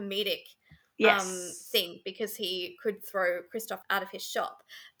like a comedic thing because he could throw Kristoff out of his shop.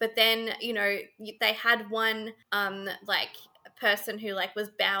 But then, you know, they had one like person who like was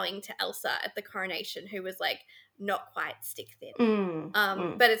bowing to Elsa at the coronation who was like not quite stick thin.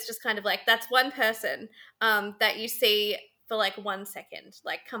 But it's just kind of like, that's one person that you see for like 1 second.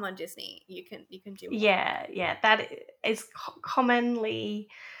 Like, come on, Disney, you can do more. Yeah, that is commonly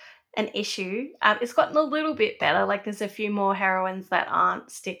an issue. It's gotten a little bit better. Like, there's a few more heroines that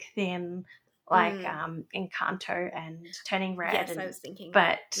aren't stick thin, like Encanto and Turning Red. Yes, I was thinking.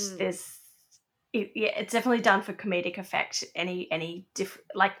 But it's definitely done for comedic effect. Any different,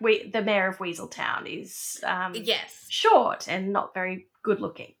 like the mayor of Weaseltown is short and not very good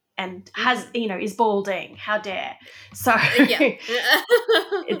looking, and has is balding. How dare! So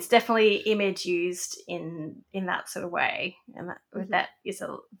it's definitely image used in that sort of way, and that is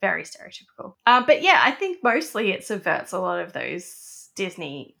a very stereotypical. But yeah, I think mostly it subverts a lot of those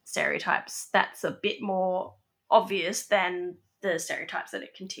Disney stereotypes. That's a bit more obvious than the stereotypes that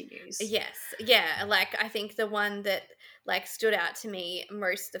it continues. Yes. Yeah. Like, I think the one that like stood out to me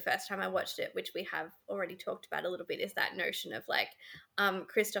most the first time I watched it, which we have already talked about a little bit, is that notion of like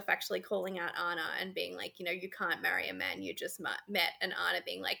Kristoff actually calling out Anna and being like, you know, you can't marry a man you just met, and Anna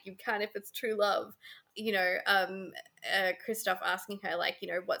being like, you can if it's true love. You know, Kristoff asking her like, you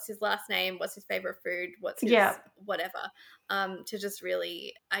know, what's his last name, what's his favorite food, what's his whatever, to just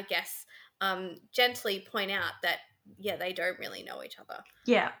really, I guess, gently point out that they don't really know each other.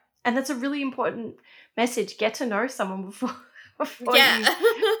 Yeah, and that's a really important message. Get to know someone before you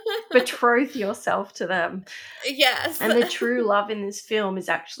betroth yourself to them. Yes. And the true love in this film is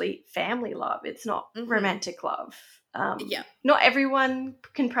actually family love. It's not romantic love. Not everyone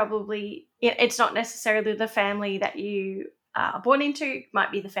can probably... It's not necessarily the family that you are born into. It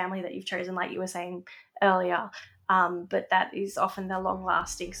might be the family that you've chosen, like you were saying earlier. But that is often the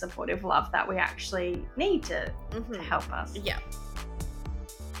long-lasting supportive love that we actually need to help us. Yeah.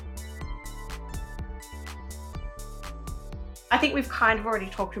 I think we've kind of already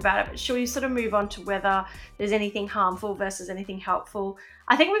talked about it, but should we sort of move on to whether there's anything harmful versus anything helpful?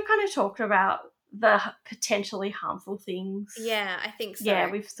 I think we've kind of talked about the potentially harmful things. Yeah, I think so. Yeah,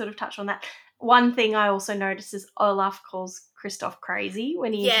 we've sort of touched on that. One thing I also noticed is Olaf calls Kristoff crazy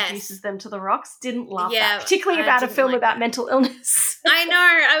when he introduces them to the rocks. Didn't love that, particularly about a film about mental illness. I know.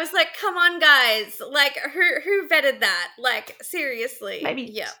 I was like, come on, guys. Like, who vetted that? Like, seriously. Maybe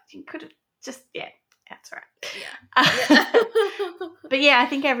you could have just, that's right. Yeah. But yeah, I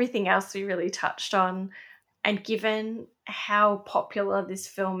think everything else we really touched on. And given how popular this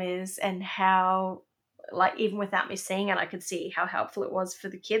film is and how, like, even without me seeing it, I could see how helpful it was for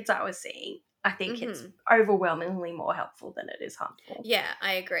the kids I was seeing. I think it's overwhelmingly more helpful than it is harmful. Yeah,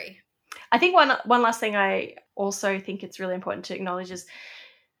 I agree. I think one last thing I also think it's really important to acknowledge is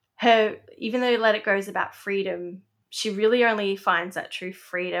her, even though Let It Go is about freedom, she really only finds that true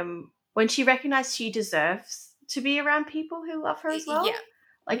freedom when she recognizes she deserves to be around people who love her as well. Yeah.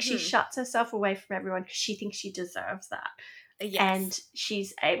 Like she shuts herself away from everyone because she thinks she deserves that. and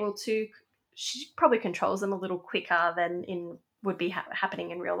she's able to, she probably controls them a little quicker than would be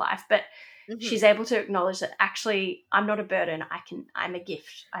happening in real life, but she's able to acknowledge that actually I'm not a burden. I'm a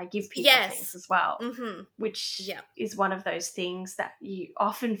gift. I give people things as well, which is one of those things that you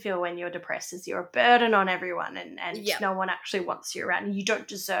often feel when you're depressed, is you're a burden on everyone, and no one actually wants you around, and you don't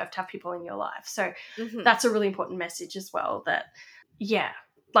deserve to have people in your life. So that's a really important message as well, that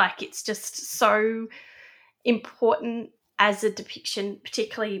like it's just so important as a depiction,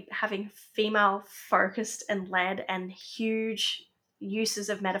 particularly having female focused and led and huge uses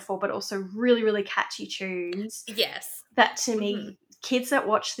of metaphor, but also really, really catchy tunes. Yes. That to me, kids that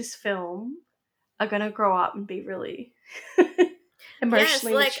watch this film are going to grow up and be really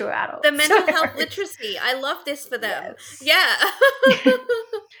emotionally mature adults. The mental health literacy. I love this for them. Yes. Yeah.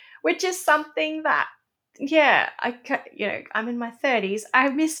 Which is something that, I'm in my 30s. I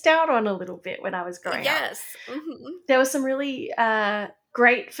missed out on a little bit when I was growing up. Yes. There were some really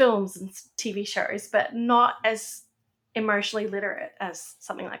great films and TV shows, but not as emotionally literate as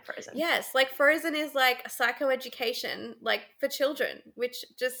something like Frozen. Yes, like Frozen is like psychoeducation, like for children, which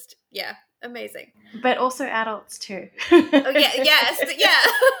just, amazing. But also adults too. Psychoeducation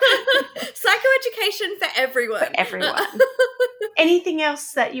for everyone. For everyone. Anything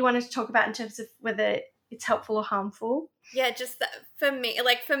else that you wanted to talk about in terms of whether it's helpful or harmful? Yeah, just that for me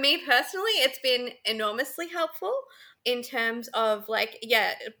personally, it's been enormously helpful in terms of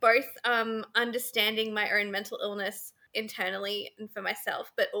both understanding my own mental illness internally and for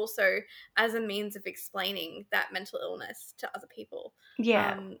myself, but also as a means of explaining that mental illness to other people.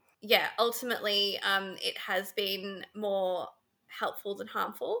 Ultimately it has been more helpful than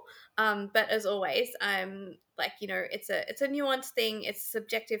harmful, but as always, I'm it's a nuanced thing, it's a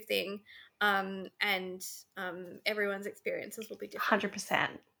subjective thing, and everyone's experiences will be different. 100%.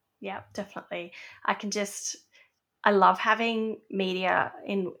 Yeah, definitely. I love having media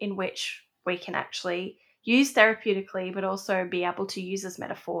in which we can actually use therapeutically, but also be able to use as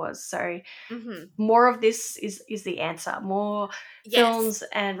metaphors. So more of this is the answer. More films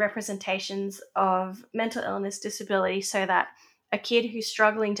and representations of mental illness, disability, so that a kid who's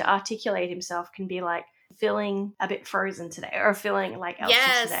struggling to articulate himself can be like, feeling a bit Frozen today, or feeling like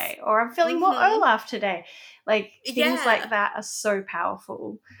Elsa today, or I'm feeling more Olaf today. Like things like that are so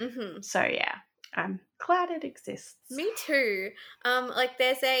powerful. So I'm glad it exists. Me too.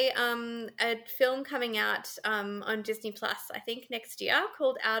 There's a film coming out on Disney Plus, I think next year,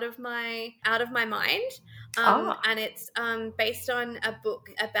 called Out of My Mind. And it's based on a book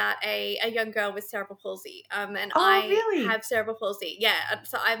about a young girl with cerebral palsy. And I have cerebral palsy. Yeah,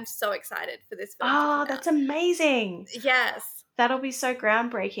 so I'm so excited for this film. Oh, that's amazing. Yes. That'll be so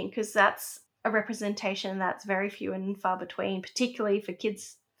groundbreaking, because that's a representation that's very few and far between, particularly for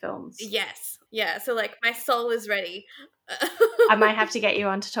kids' films. Yes. Yeah, so my soul is ready. I might have to get you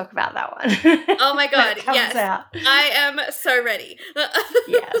on to talk about that one. Oh my God, yes. Out. I am so ready.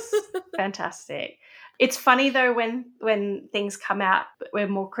 Yes, fantastic. It's funny though when things come out, we're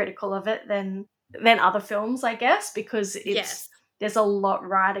more critical of it than other films, I guess, because there's a lot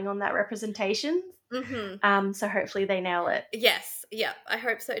riding on that representation. So hopefully they nail it. Yes. Yeah, I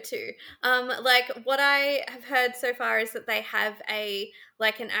hope so too. What I have heard so far is that they have an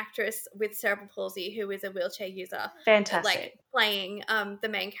actress with cerebral palsy who is a wheelchair user. Fantastic. Playing the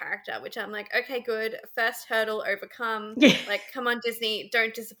main character, which I'm like, okay, good. First hurdle overcome. Come on, Disney,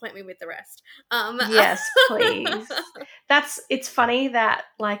 don't disappoint me with the rest. Yes, please. It's funny that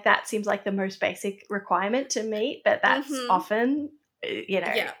that seems like the most basic requirement to meet, but that's often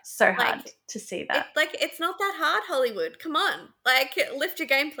so hard to see that. It's not that hard, Hollywood. Come on. Lift your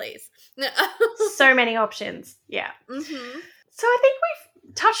game, please. So many options. Yeah. So I think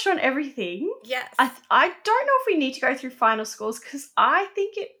we've touched on everything. Yes. I don't know if we need to go through final scores, because I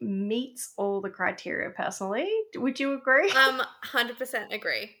think it meets all the criteria personally. Would you agree? 100%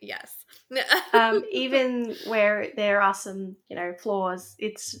 agree. Yes. Even where there are some, flaws,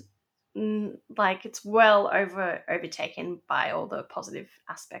 it's it's well overtaken by all the positive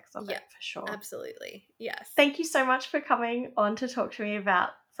aspects of it, for sure. Absolutely. Yes. Thank you so much for coming on to talk to me about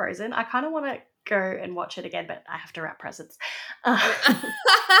Frozen. I kind of want to go and watch it again, but I have to wrap presents.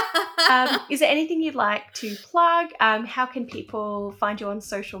 Is there anything you'd like to plug? How can people find you on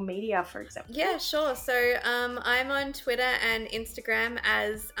social media, for example? Yeah, sure. So I'm on Twitter and Instagram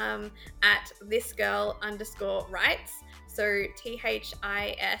as at thisgirl_writes. So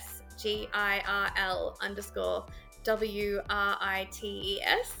THISGIRL_WRITES.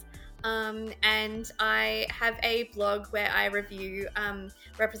 and I have a blog where I review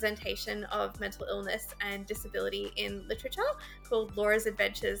representation of mental illness and disability in literature called Laura's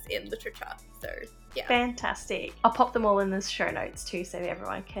Adventures in Literature. So, yeah. Fantastic. I'll pop them all in the show notes too so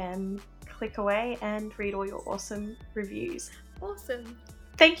everyone can click away and read all your awesome reviews. Awesome.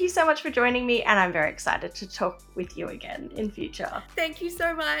 Thank you so much for joining me, and I'm very excited to talk with you again in future. Thank you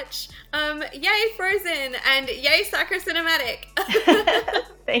so much. Yay Frozen and yay Psychocinematic.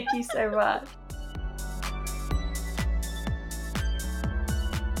 Thank you so much.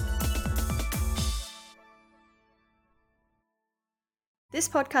 This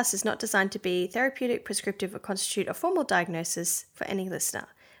podcast is not designed to be therapeutic, prescriptive, or constitute a formal diagnosis for any listener.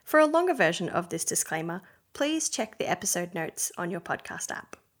 For a longer version of this disclaimer, please check the episode notes on your podcast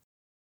app.